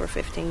Shanghai for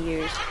 15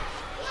 years.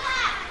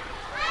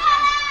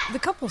 The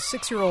couple's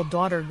 6-year-old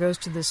daughter goes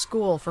to this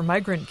school for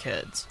migrant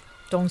kids.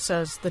 Dong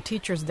says the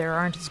teachers there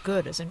aren't as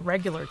good as in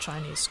regular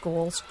Chinese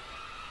schools.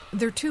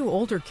 Their 2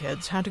 older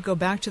kids had to go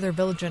back to their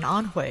village in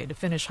Anhui to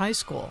finish high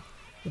school.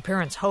 The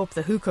parents hope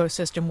the hukou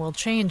system will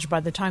change by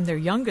the time their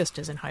youngest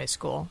is in high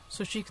school,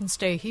 so she can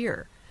stay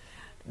here.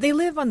 They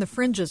live on the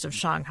fringes of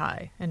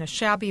Shanghai, in a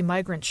shabby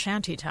migrant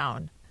shanty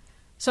town.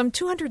 Some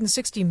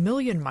 260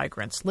 million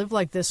migrants live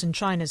like this in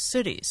China's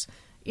cities,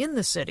 in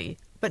the city,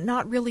 but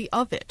not really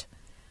of it.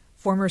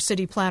 Former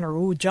city planner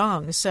Wu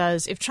Zhang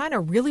says if China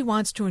really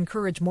wants to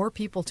encourage more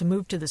people to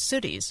move to the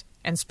cities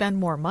and spend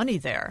more money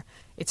there,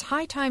 it's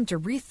high time to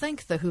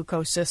rethink the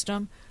hukou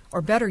system,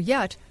 or better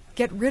yet,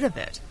 get rid of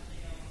it.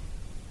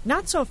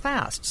 Not so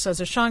fast,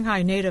 says a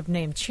Shanghai native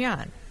named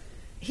Qian.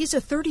 He's a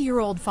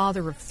 30-year-old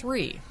father of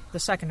 3, the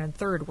second and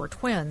third were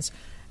twins,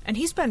 and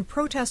he's been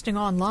protesting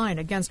online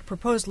against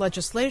proposed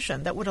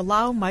legislation that would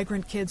allow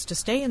migrant kids to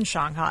stay in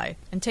Shanghai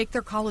and take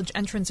their college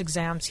entrance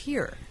exams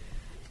here.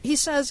 He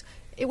says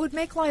it would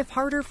make life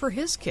harder for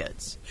his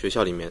kids. 学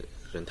校里面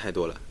人太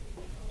多了，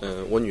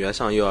我女儿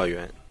上幼儿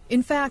园。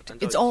 In fact,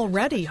 it's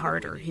already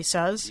harder, he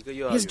says.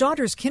 His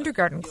daughter's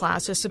kindergarten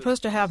class is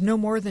supposed to have no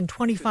more than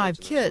 25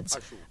 kids,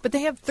 but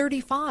they have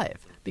 35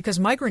 because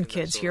migrant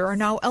kids here are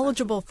now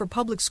eligible for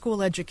public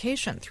school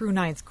education through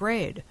 9th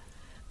grade.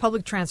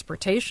 Public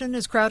transportation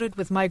is crowded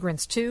with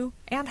migrants too,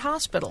 and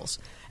hospitals.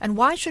 And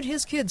why should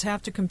his kids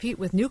have to compete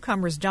with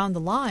newcomers down the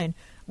line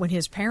when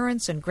his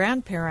parents and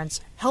grandparents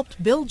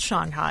helped build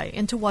Shanghai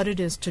into what it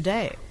is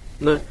today?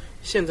 那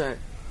现在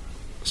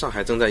上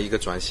海正在一个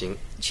转型。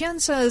 Qian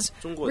says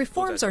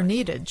reforms are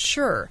needed,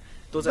 sure,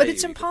 but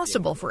it's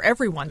impossible for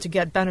everyone to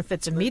get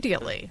benefits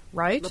immediately,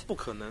 right?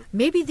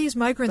 Maybe these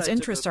migrants'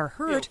 interests are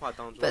hurt,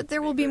 but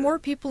there will be more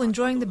people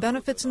enjoying the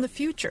benefits in the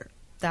future.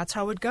 That's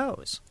how it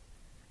goes.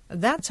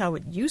 That's how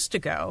it used to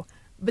go,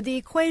 but the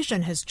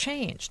equation has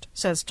changed,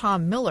 says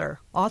Tom Miller,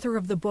 author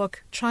of the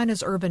book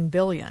China's Urban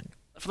Billion.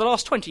 For the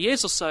last 20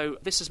 years or so,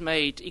 this has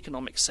made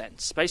economic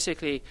sense.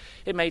 Basically,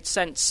 it made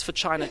sense for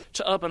China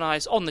to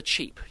urbanize on the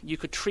cheap. You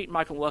could treat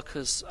migrant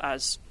workers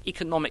as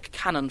economic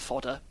cannon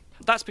fodder.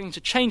 That's beginning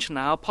to change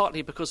now,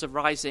 partly because of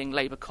rising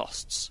labour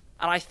costs.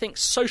 And I think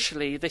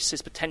socially, this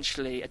is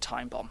potentially a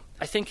time bomb.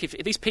 I think if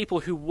these people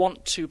who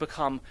want to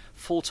become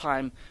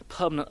full-time,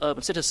 permanent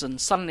urban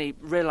citizens suddenly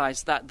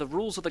realise that the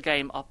rules of the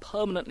game are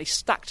permanently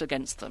stacked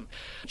against them,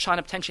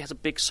 China potentially has a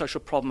big social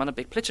problem and a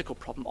big political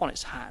problem on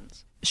its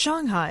hands.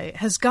 Shanghai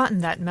has gotten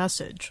that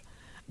message.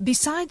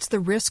 Besides the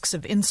risks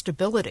of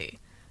instability,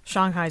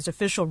 Shanghai's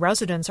official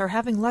residents are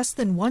having less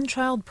than one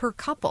child per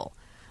couple.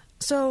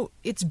 So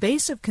its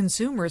base of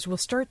consumers will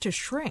start to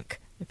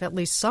shrink if at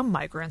least some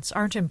migrants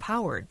aren't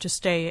empowered to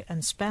stay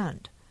and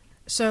spend.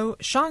 So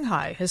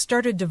Shanghai has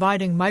started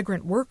dividing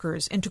migrant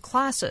workers into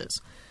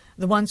classes.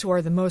 The ones who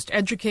are the most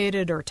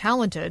educated or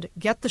talented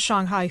get the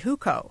Shanghai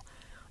hukou.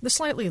 The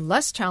slightly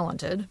less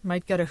talented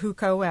might get a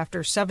hukou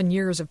after 7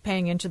 years of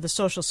paying into the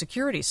Social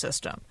Security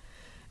system.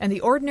 And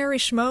the ordinary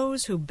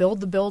schmoes who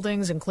build the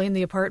buildings and clean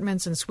the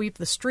apartments and sweep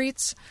the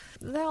streets,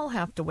 they'll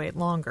have to wait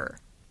longer.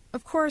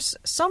 Of course,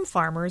 some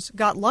farmers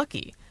got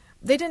lucky.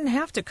 They didn't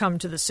have to come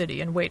to the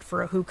city and wait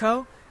for a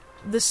hukou.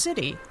 The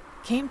city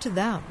came to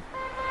them.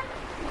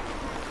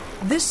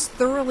 This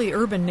thoroughly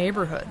urban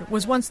neighborhood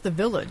was once the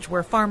village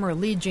where farmer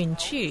Li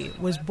Jinqi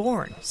was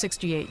born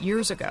 68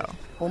 years ago.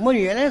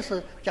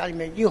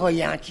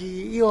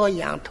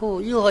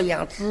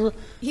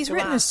 He's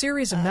written a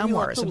series of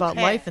memoirs about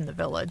life in the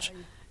village.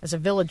 As a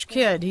village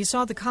kid, he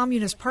saw the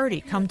Communist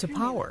Party come to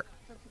power.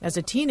 As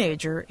a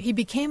teenager, he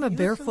became a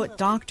barefoot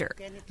doctor,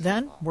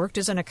 then worked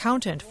as an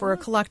accountant for a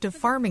collective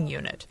farming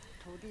unit.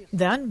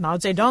 Then Mao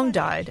Zedong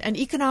died and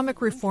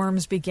economic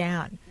reforms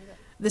began.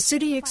 The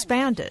city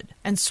expanded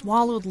and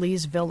swallowed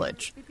Li's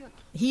village.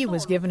 He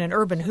was given an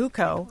urban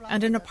hukou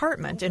and an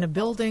apartment in a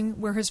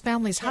building where his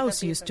family's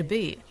house used to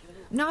be.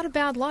 Not a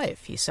bad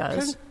life, he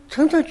says.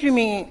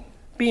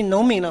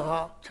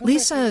 Li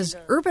says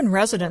urban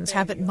residents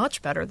have it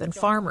much better than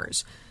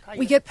farmers.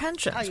 We get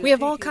pensions, we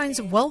have all kinds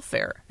of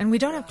welfare, and we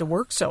don't have to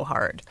work so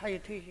hard.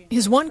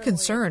 His one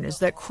concern is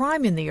that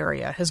crime in the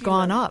area has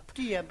gone up.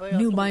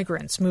 New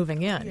migrants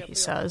moving in, he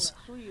says.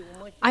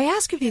 I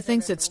ask if he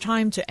thinks it's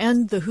time to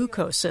end the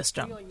hukou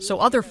system so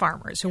other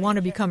farmers who want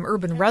to become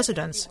urban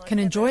residents can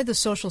enjoy the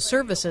social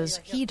services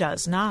he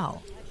does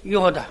now.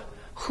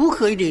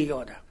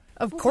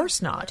 Of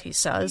course not, he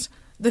says.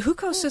 The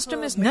hukou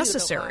system is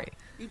necessary.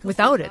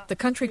 Without it, the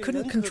country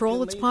couldn't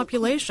control its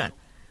population.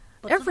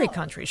 Every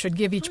country should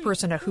give each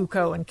person a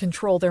hukou and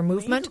control their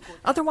movement,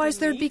 otherwise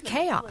there'd be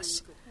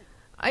chaos.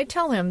 I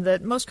tell him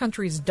that most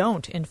countries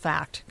don't, in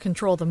fact,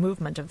 control the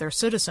movement of their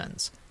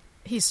citizens.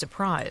 He's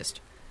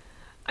surprised.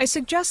 I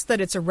suggest that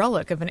it's a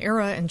relic of an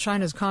era in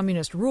China's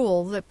communist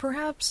rule that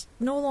perhaps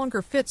no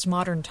longer fits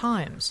modern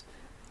times.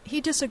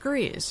 He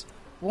disagrees.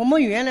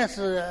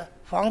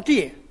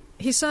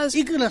 He says,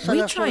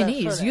 we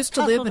Chinese used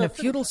to live in a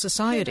feudal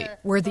society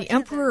where the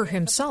emperor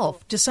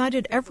himself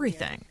decided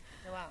everything.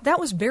 That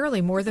was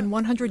barely more than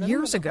 100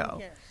 years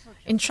ago.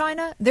 In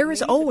China, there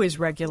is always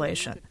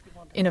regulation.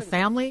 In a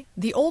family,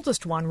 the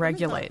oldest one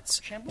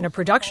regulates. In a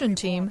production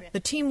team, the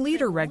team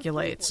leader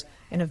regulates.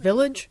 In a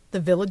village, the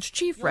village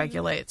chief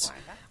regulates.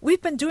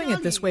 We've been doing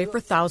it this way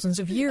for thousands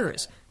of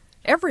years.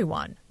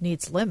 Everyone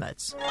needs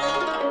limits.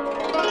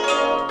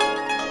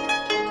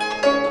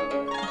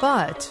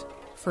 But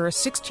for a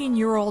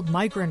 16-year-old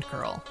migrant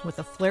girl with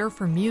a flair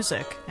for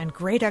music and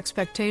great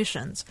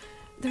expectations,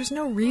 there's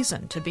no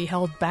reason to be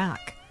held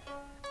back.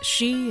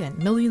 She and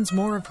millions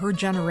more of her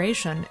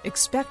generation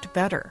expect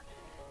better.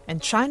 And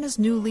China's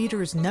new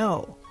leaders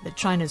know that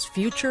China's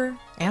future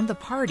and the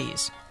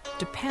parties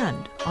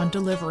depend on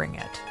delivering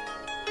it.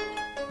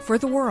 For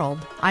The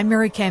World, I'm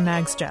Mary Kay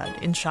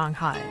Magstad in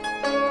Shanghai.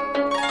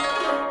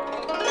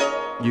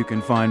 You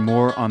can find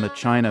more on the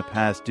China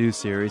Past Due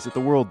series at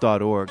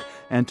theworld.org.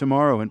 And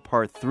tomorrow, in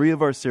part 3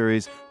 of our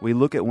series, we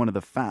look at one of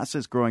the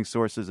fastest growing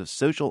sources of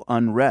social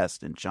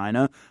unrest in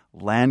China,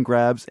 land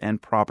grabs and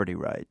property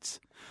rights.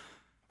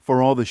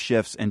 For all the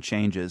shifts and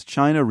changes,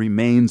 China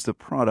remains the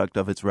product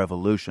of its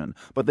revolution.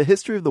 But the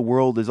history of the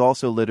world is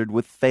also littered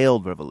with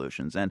failed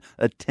revolutions and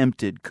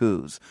attempted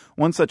coups.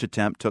 One such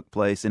attempt took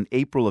place in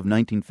April of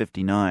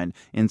 1959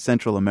 in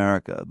Central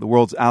America. The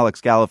world's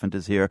Alex Gallifant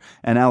is here.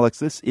 And Alex,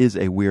 this is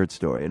a weird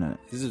story, isn't it?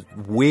 This is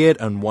weird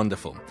and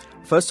wonderful.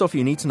 First off,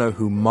 you need to know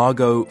who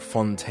Margot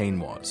Fonteyn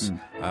was.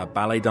 A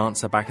ballet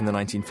dancer back in the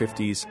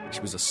 1950s.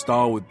 She was a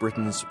star with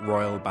Britain's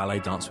Royal Ballet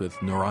Dance with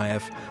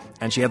Nureyev,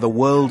 and she had the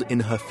world in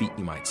her feet,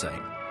 you might say.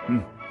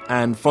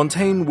 And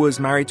Fonteyn was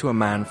married to a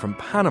man from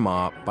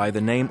Panama by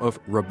the name of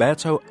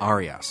Roberto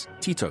Arias,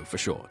 Tito for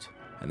short.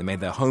 And they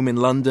made their home in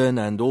London,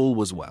 and all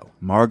was well.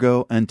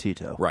 Margot and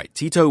Tito. Right.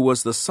 Tito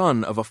was the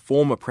son of a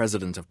former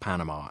president of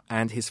Panama,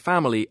 and his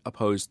family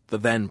opposed the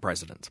then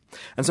president.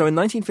 And so in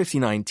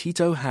 1959,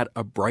 Tito had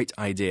a bright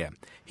idea.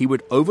 He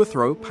would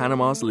overthrow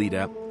Panama's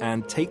leader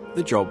and take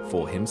the job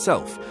for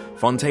himself.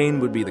 Fonteyn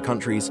would be the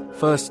country's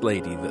first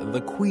lady, the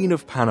Queen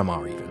of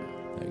Panama even.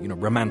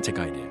 Romantic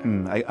idea.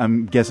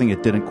 I'm guessing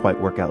it didn't quite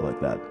work out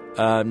like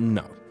that.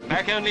 No.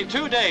 Back only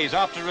 2 days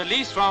after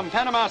release from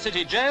Panama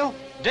City Jail,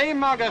 Dame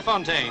Margot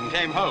Fonteyn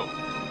came home.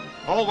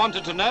 All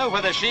wanted to know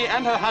whether she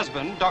and her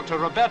husband, Dr.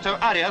 Roberto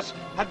Arias,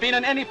 had been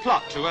in any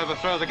plot to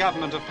overthrow the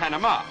government of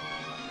Panama.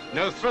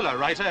 No thriller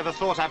writer ever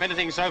thought up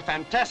anything so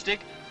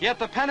fantastic, yet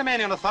the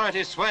Panamanian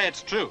authorities swear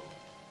it's true.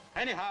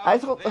 Anyhow, I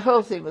thought the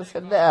whole thing was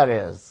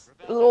hilarious.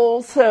 It was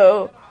all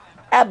so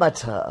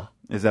amateur.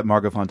 Is that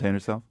Margot Fonteyn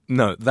herself?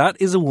 No, that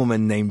is a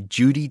woman named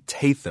Judy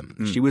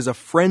Tatham. She was a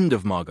friend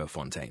of Margot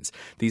Fonteyn's.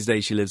 These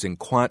days she lives in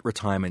quiet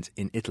retirement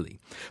in Italy.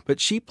 But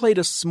she played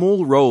a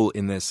small role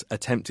in this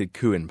attempted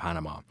coup in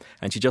Panama,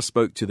 and she just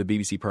spoke to the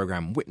BBC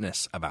program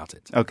Witness about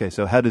it. Okay,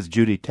 so how does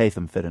Judy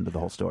Tatham fit into the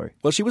whole story?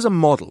 Well, she was a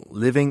model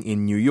living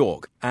in New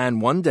York,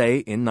 and one day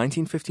in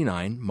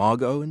 1959,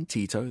 Margot and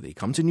Tito, they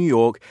come to New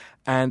York,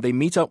 and they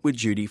meet up with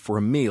Judy for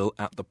a meal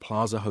at the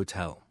Plaza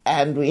Hotel.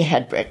 And we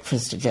had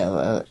breakfast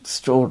together,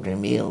 extraordinary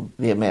meal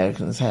the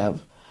Americans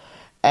have.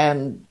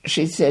 And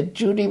she said,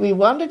 Judy, we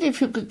wondered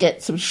if you could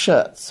get some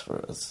shirts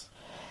for us.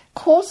 Of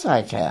course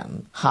I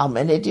can. How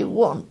many do you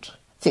want?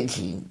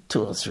 Thinking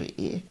 2 or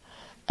 3.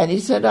 And he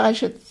said, I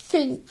should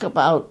think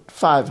about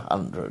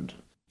 500.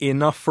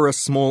 Enough for a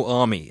small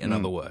army, in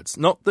other words.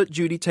 Not that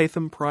Judy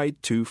Tatham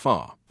pried too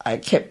far. I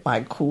kept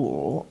my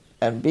cool,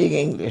 and being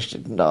English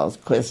didn't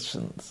ask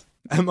questions.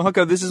 And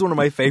Marco, this is one of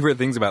my favorite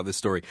things about this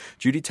story.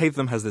 Judy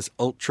Tatham has this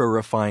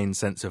ultra-refined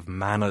sense of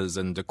manners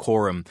and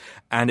decorum,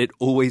 and it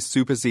always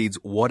supersedes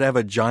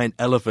whatever giant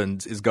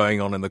elephant is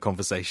going on in the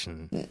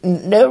conversation.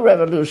 No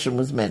revolution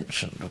was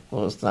mentioned, of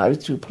course. I was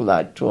too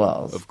polite to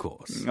ask. Of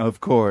course.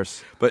 Of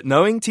course. But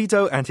knowing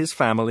Tito and his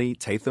family,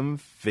 Tatham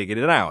figured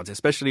it out,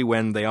 especially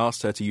when they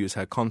asked her to use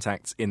her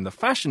contacts in the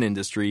fashion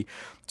industry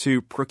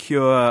to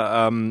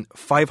procure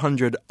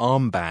 500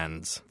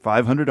 armbands.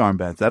 500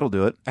 armbands, that'll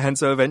do it. And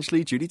so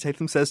eventually Judy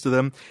Tatham says to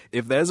them,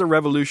 if there's a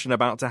revolution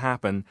about to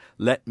happen,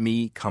 let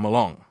me come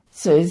along.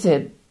 So he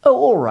said, oh,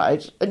 all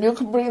right, and you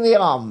can bring the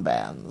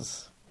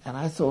armbands. And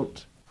I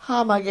thought, how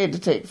am I going to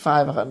take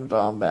 500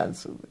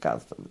 armbands to the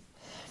customs?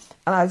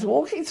 And I was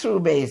walking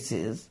through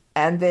Macy's,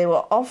 and they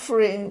were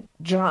offering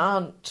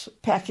giant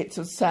packets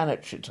of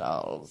sanitary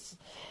towels.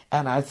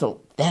 And I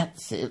thought,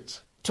 that's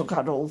it. Took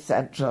out all the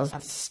sanitary towels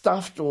and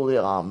stuffed all the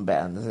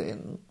armbands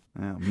in.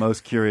 Yeah,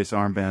 most curious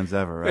armbands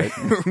ever, right?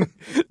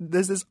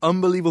 There's this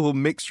unbelievable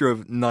mixture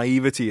of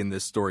naivety in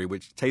this story,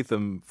 which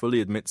Tatham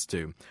fully admits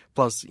to.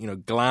 Plus,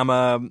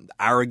 glamour,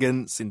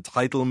 arrogance,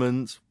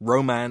 entitlement,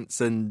 romance,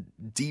 and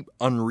deep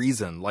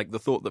unreason, like the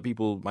thought that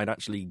people might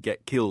actually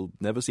get killed,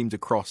 never seemed to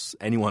cross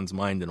anyone's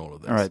mind in all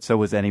of this. All right, so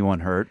was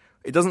anyone hurt?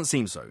 It doesn't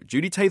seem so.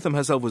 Judy Tatham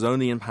herself was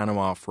only in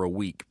Panama for a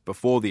week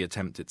before the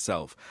attempt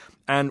itself.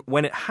 And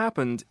when it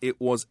happened, it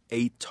was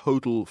a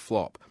total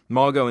flop.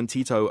 Margot and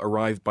Tito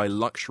arrived by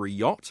luxury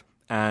yacht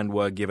and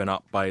were given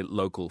up by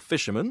local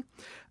fishermen,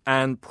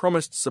 and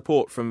promised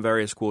support from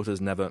various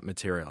quarters never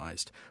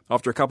materialized.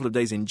 After a couple of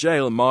days in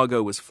jail,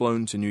 Margot was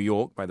flown to New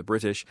York by the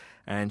British,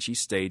 and she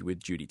stayed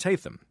with Judy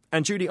Tatham.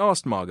 And Judy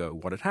asked Margot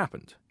what had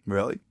happened.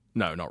 Really?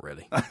 No, not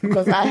really.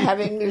 Because I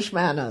have English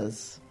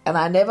manners, and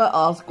I never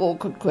ask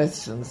awkward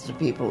questions to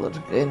people that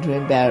are going to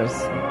embarrass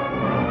me.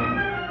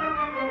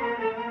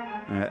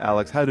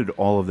 Alex, how did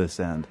all of this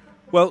end?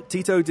 Well,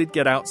 Tito did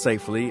get out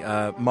safely.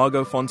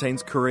 Margot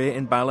Fonteyn's career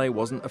in ballet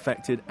wasn't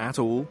affected at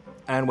all.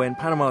 And when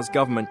Panama's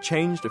government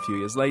changed a few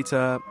years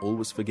later, all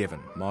was forgiven.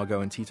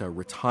 Margot and Tito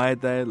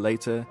retired there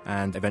later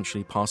and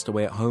eventually passed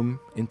away at home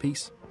in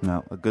peace.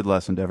 No, a good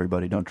lesson to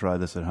everybody. Don't try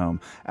this at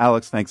home.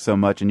 Alex, thanks so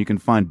much. And you can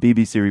find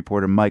BBC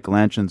reporter Mike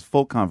Lanchin's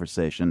full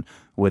conversation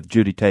with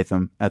Judy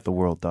Tatham at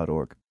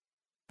theworld.org.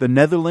 The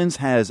Netherlands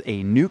has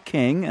a new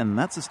king, and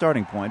that's the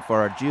starting point for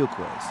our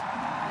GeoQuiz.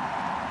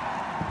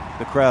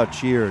 The crowd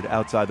cheered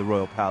outside the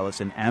royal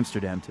palace in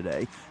Amsterdam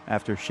today.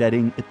 After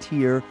shedding a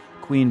tear,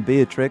 Queen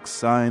Beatrix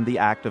signed the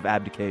Act of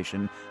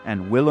Abdication,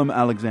 and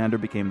Willem-Alexander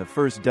became the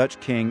first Dutch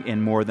king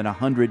in more than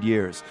 100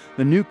 years.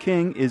 The new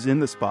king is in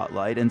the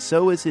spotlight, and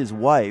so is his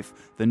wife,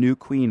 the new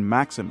Queen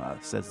Maxima,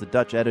 says the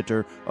Dutch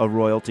editor of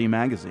Royalty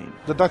magazine.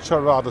 The Dutch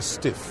are rather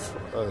stiff,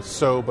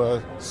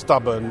 sober,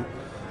 stubborn.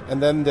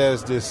 And then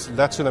there's this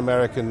Latin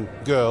American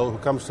girl who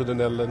comes to the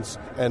Netherlands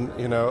and,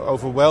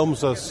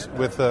 overwhelms us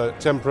with her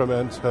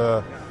temperament,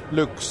 her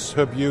looks,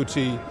 her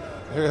beauty,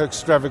 her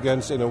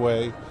extravagance in a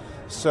way.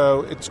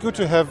 So it's good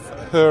to have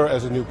her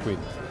as a new queen.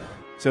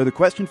 So the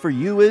question for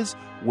you is,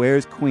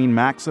 where's Queen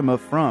Maxima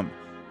from?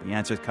 The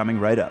answer's coming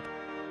right up.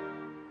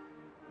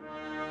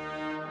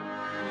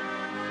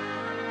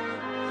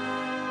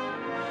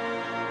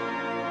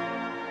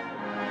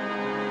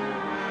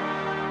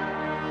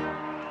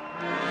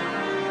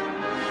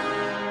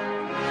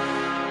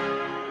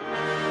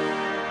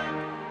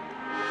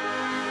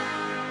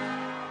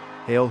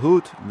 Hail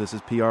Hoot, this is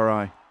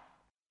PRI.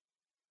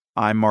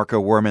 I'm Marco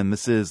Werman,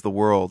 this is The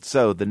World.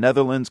 So, the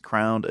Netherlands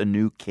crowned a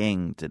new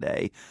king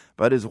today,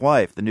 but his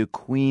wife, the new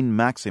Queen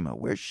Maxima,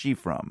 where's she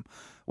from?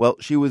 Well,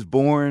 she was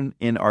born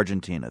in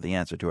Argentina, the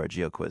answer to our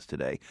GeoQuiz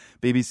today.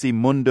 BBC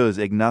Mundo's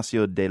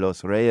Ignacio de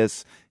los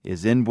Reyes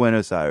is in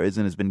Buenos Aires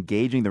and has been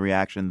gauging the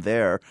reaction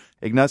there.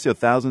 Ignacio,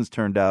 thousands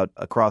turned out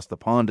across the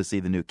pond to see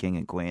the new king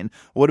and queen.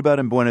 What about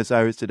in Buenos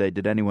Aires today?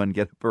 Did anyone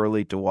get up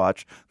early to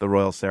watch the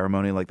royal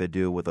ceremony like they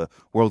do with a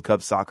World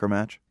Cup soccer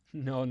match?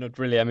 No, not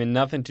really. I mean,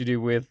 nothing to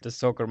do with the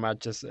soccer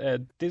matches.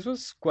 This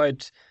was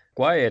quite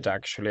quiet,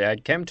 actually. I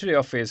came to the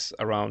office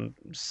around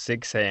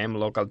 6 a.m.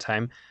 local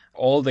time.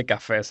 All the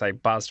cafes I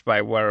passed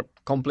by were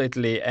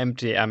completely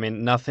empty. I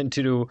mean, nothing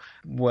to do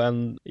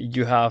when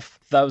you have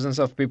thousands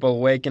of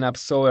people waking up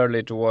so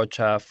early to watch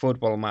a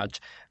football match.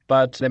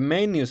 But the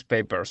main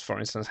newspapers, for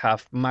instance,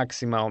 have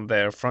Maxima on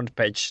their front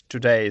page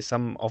today,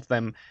 some of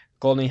them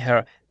calling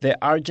her the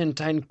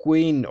Argentine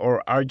Queen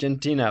or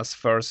Argentina's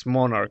first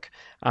monarch.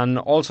 And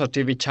also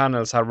TV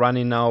channels are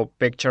running now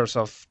pictures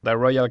of the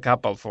royal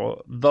couple for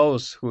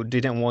those who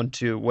didn't want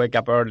to wake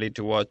up early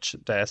to watch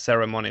the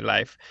ceremony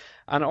live.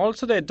 And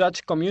also the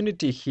Dutch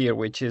community here,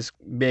 which is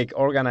big,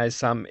 organized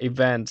some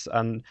events.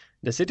 And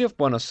the city of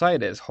Buenos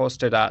Aires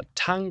hosted a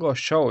tango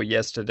show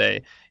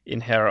yesterday in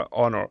her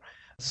honor.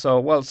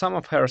 So, well, some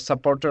of her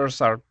supporters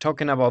are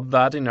talking about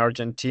that in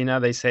Argentina.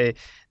 They say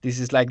this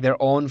is like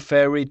their own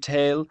fairy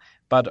tale.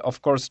 But,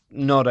 of course,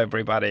 not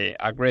everybody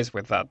agrees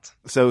with that.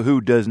 So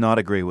who does not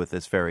agree with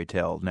this fairy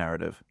tale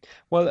narrative?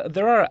 Well,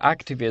 there are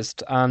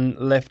activists and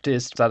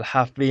leftists that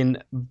have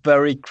been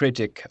very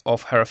critical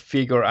of her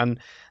figure and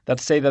that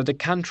say that the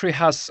country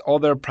has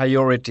other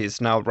priorities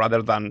now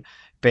rather than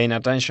paying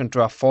attention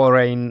to a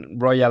foreign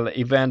royal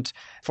event.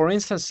 For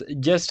instance,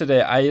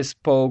 yesterday I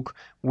spoke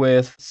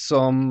with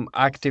some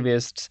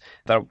activists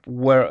that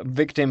were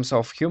victims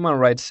of human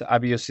rights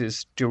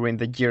abuses during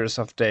the years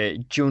of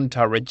the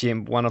junta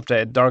regime, one of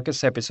the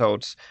darkest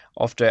episodes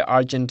of the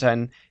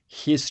Argentine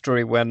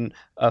history when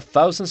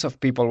thousands of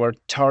people were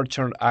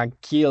tortured and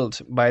killed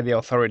by the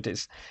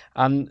authorities.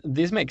 And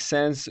this makes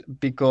sense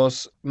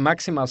because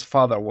Maxima's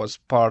father was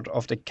part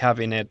of the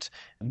cabinet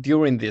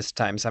during these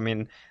times. I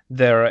mean,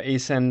 there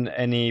isn't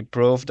any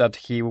proof that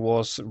he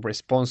was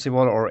responsible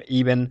or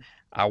even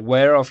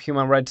aware of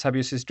human rights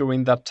abuses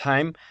during that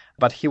time,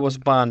 but he was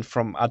banned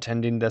from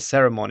attending the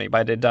ceremony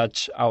by the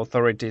Dutch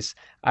authorities.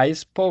 I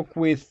spoke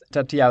with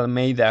Tati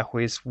Almeida, who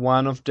is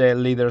one of the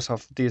leaders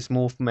of this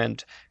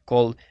movement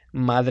called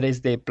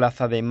Madres de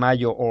Plaza de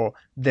Mayo, or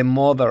the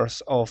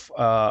Mothers of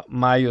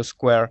Mayo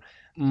Square,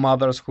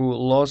 mothers who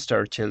lost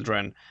their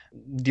children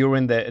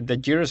during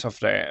the years of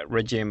the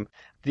regime.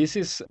 This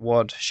is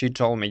what she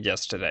told me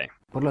yesterday.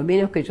 Por lo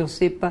menos que yo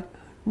sepa,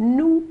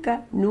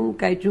 nunca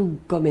he hecho un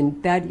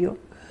comentario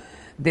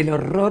del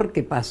horror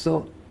que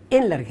pasó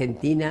en la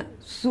Argentina,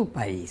 su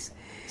país.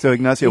 So,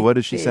 Ignacio, what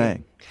is she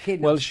saying?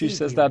 Well, she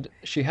says that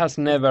she has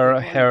never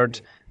heard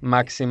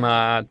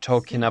Maxima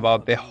talking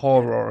about the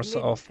horrors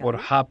of what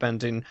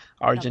happened in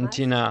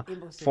Argentina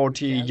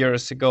 40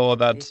 years ago,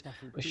 that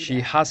she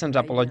hasn't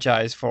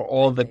apologized for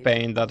all the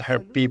pain that her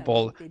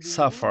people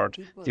suffered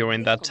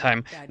during that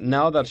time.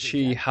 Now that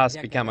she has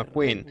become a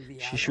queen,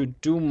 she should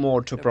do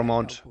more to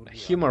promote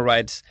human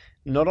rights,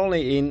 not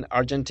only in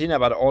Argentina,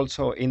 but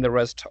also in the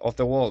rest of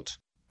the world.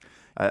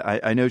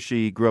 I know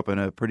she grew up in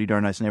a pretty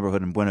darn nice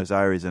neighborhood in Buenos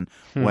Aires and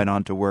went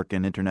on to work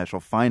in international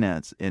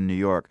finance in New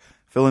York.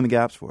 Fill in the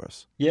gaps for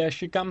us. Yeah,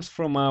 she comes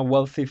from a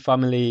wealthy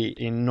family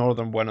in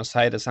northern Buenos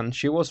Aires, and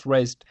she was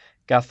raised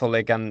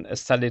Catholic and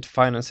studied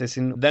finances.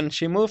 Then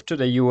she moved to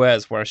the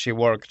U.S., where she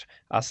worked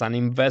as an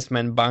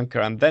investment banker,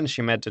 and then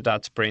she met the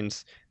Dutch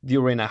prince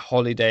during a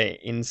holiday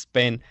in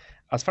Spain.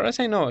 As far as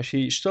I know,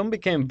 she soon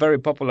became very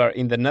popular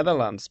in the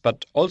Netherlands,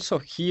 but also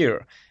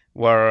here,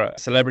 where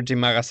celebrity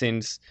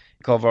magazines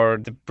cover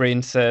the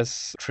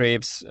prince's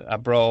trips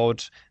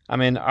abroad. I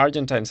mean,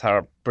 Argentines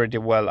are pretty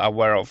well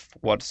aware of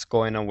what's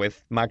going on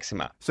with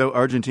Maxima. So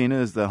Argentina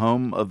is the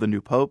home of the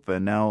new pope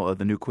and now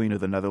the new queen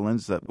of the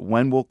Netherlands.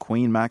 When will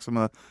Queen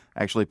Maxima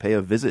actually pay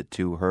a visit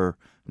to her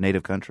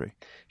native country?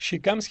 She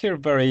comes here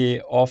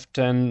very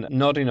often,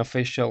 not in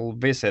official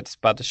visits,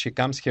 but she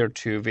comes here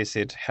to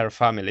visit her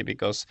family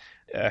because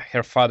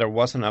her father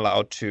wasn't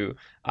allowed to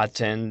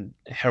attend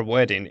her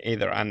wedding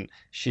either. And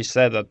she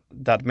said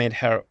that made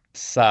her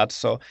sad.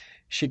 So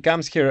she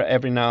comes here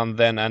every now and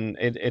then. And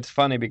it's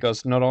funny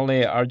because not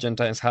only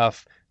Argentines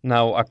have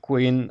now a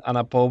queen and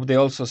a pope, they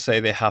also say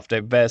they have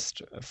the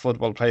best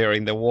football player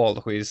in the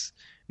world, who is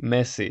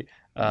Messi.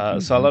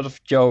 So a lot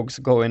of jokes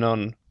going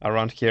on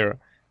around here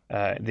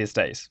these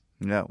days.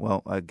 Yeah,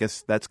 well, I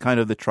guess that's kind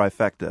of the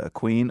trifecta: a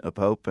queen, a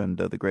pope, and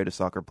the greatest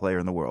soccer player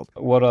in the world.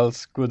 What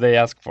else could they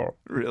ask for?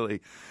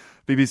 Really.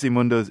 BBC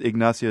Mundo's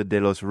Ignacio de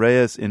los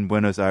Reyes in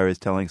Buenos Aires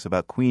telling us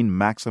about Queen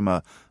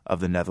Maxima of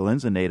the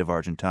Netherlands, a native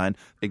Argentine.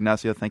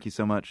 Ignacio, thank you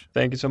so much.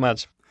 Thank you so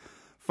much.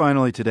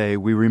 Finally today,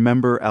 we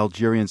remember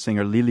Algerian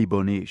singer Lili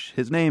Boniche.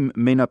 His name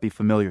may not be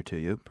familiar to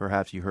you.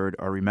 Perhaps you heard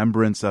our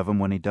remembrance of him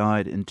when he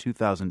died in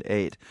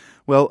 2008.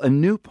 Well, a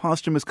new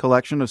posthumous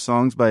collection of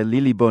songs by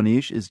Lili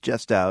Boniche is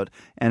just out,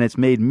 and it's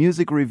made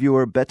music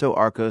reviewer Beto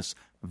Arcos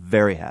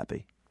very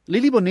happy.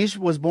 Lili Boniche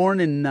was born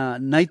in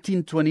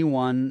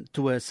 1921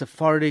 to a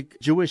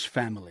Sephardic Jewish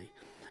family.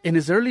 In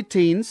his early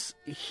teens,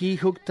 he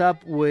hooked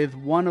up with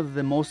one of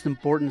the most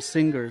important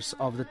singers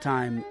of the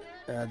time,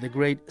 the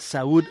great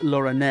Saud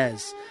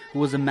Loranez, who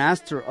was a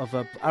master of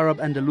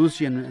Arab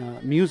Andalusian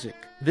music.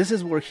 This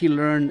is where he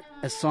learned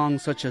a song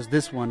such as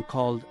this one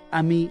called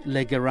Ami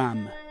Le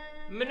Geram.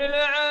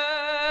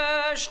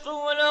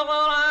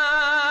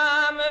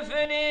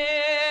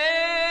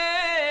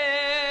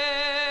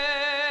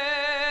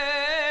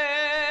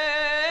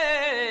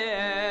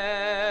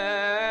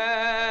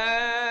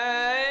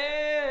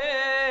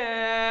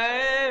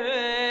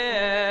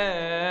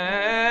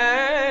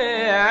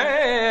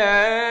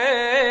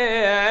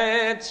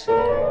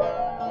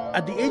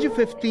 At the age of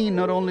 15,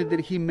 not only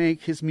did he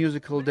make his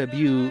musical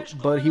debut,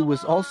 but he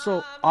was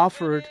also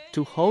offered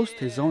to host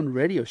his own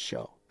radio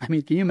show. I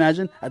mean, can you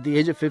imagine at the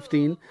age of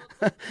 15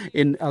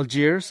 in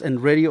Algiers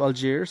and Radio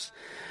Algiers?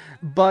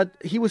 But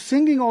he was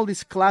singing all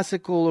these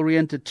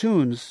classical-oriented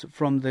tunes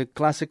from the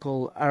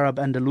classical Arab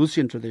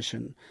Andalusian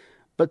tradition.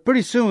 But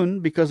pretty soon,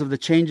 because of the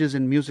changes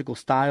in musical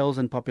styles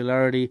and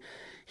popularity,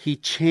 he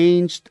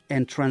changed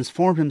and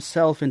transformed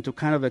himself into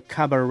kind of a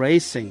cabaret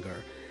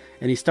singer.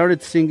 And he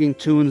started singing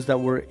tunes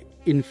that were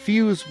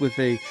infused with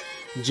a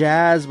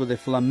jazz, with a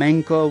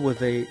flamenco,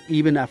 with a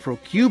even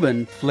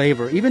Afro-Cuban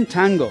flavor, even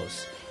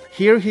tangos.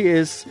 Here he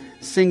is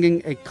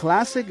singing a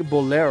classic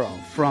bolero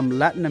from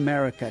Latin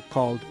America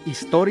called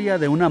Historia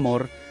de un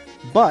Amor,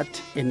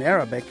 but in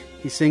Arabic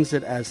he sings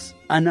it as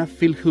Ana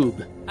fil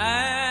Hub.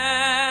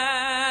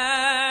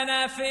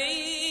 أنا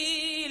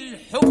في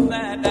الحب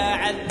ماذا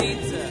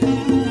عديت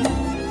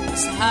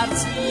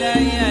سهرت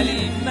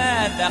الليالي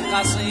ماذا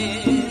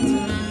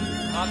قصيت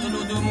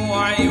عطل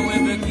دموعي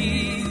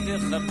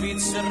وبكيت خبيت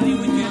سري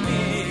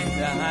وجميت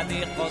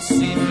هذه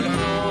قصي في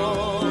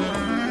الحب.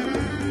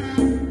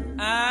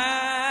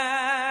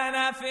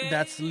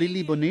 That's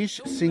Lili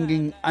Boniche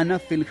singing Ana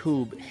fil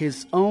Hub,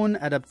 his own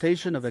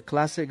adaptation of a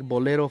classic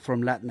bolero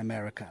from Latin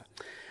America.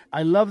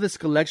 I love this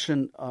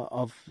collection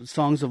of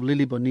songs of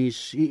Lili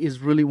Boniche. He is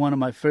really one of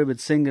my favorite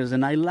singers,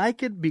 and I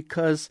like it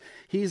because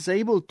he is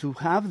able to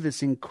have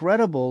this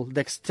incredible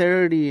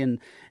dexterity and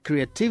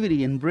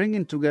creativity in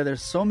bringing together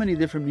so many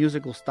different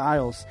musical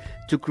styles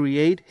to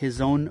create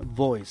his own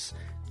voice.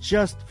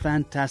 Just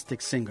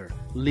fantastic singer,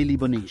 Lili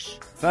Boniche.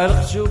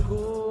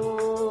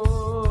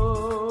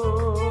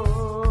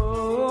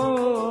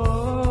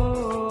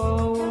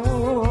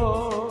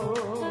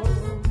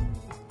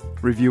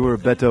 Reviewer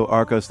Beto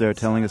Arcos there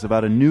telling us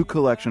about a new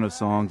collection of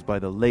songs by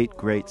the late,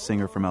 great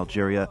singer from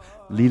Algeria,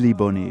 Lili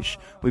Boniche.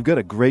 We've got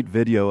a great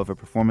video of a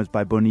performance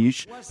by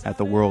Boniche at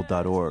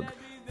theworld.org.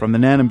 From the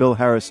Nan and Bill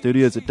Harris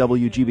studios at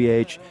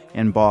WGBH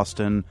in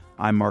Boston,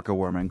 I'm Marco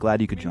Werman.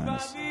 Glad you could join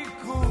us.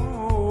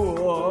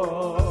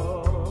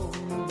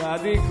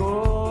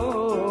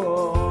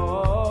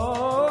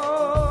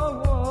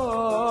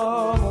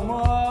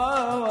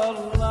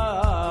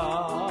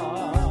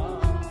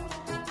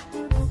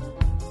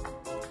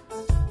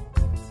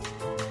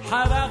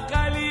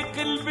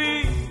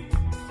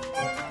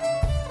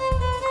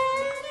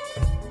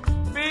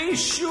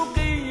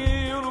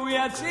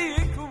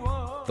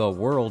 The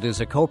World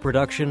is a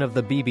co-production of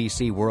the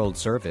BBC World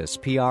Service,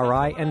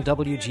 PRI, and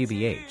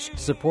WGBH,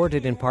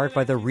 supported in part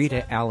by the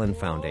Rita Allen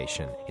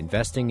Foundation,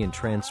 investing in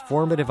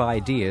transformative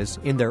ideas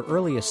in their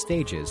earliest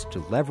stages to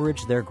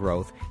leverage their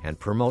growth and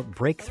promote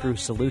breakthrough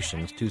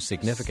solutions to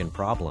significant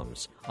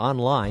problems.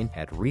 Online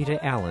at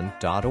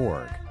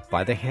ritaallen.org.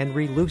 By the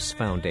Henry Luce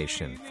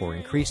Foundation for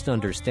increased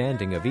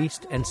understanding of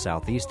East and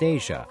Southeast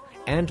Asia,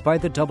 and by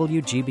the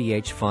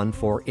WGBH Fund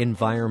for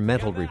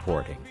Environmental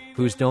Reporting,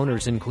 whose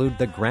donors include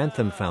the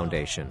Grantham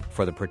Foundation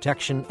for the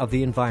Protection of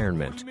the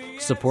Environment,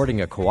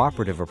 supporting a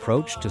cooperative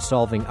approach to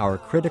solving our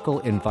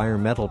critical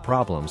environmental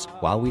problems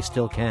while we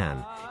still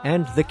can,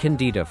 and the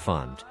Candida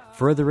Fund,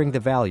 furthering the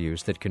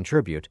values that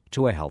contribute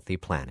to a healthy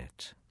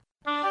planet.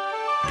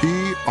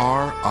 PRI,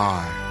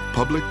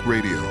 Public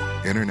Radio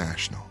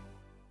International.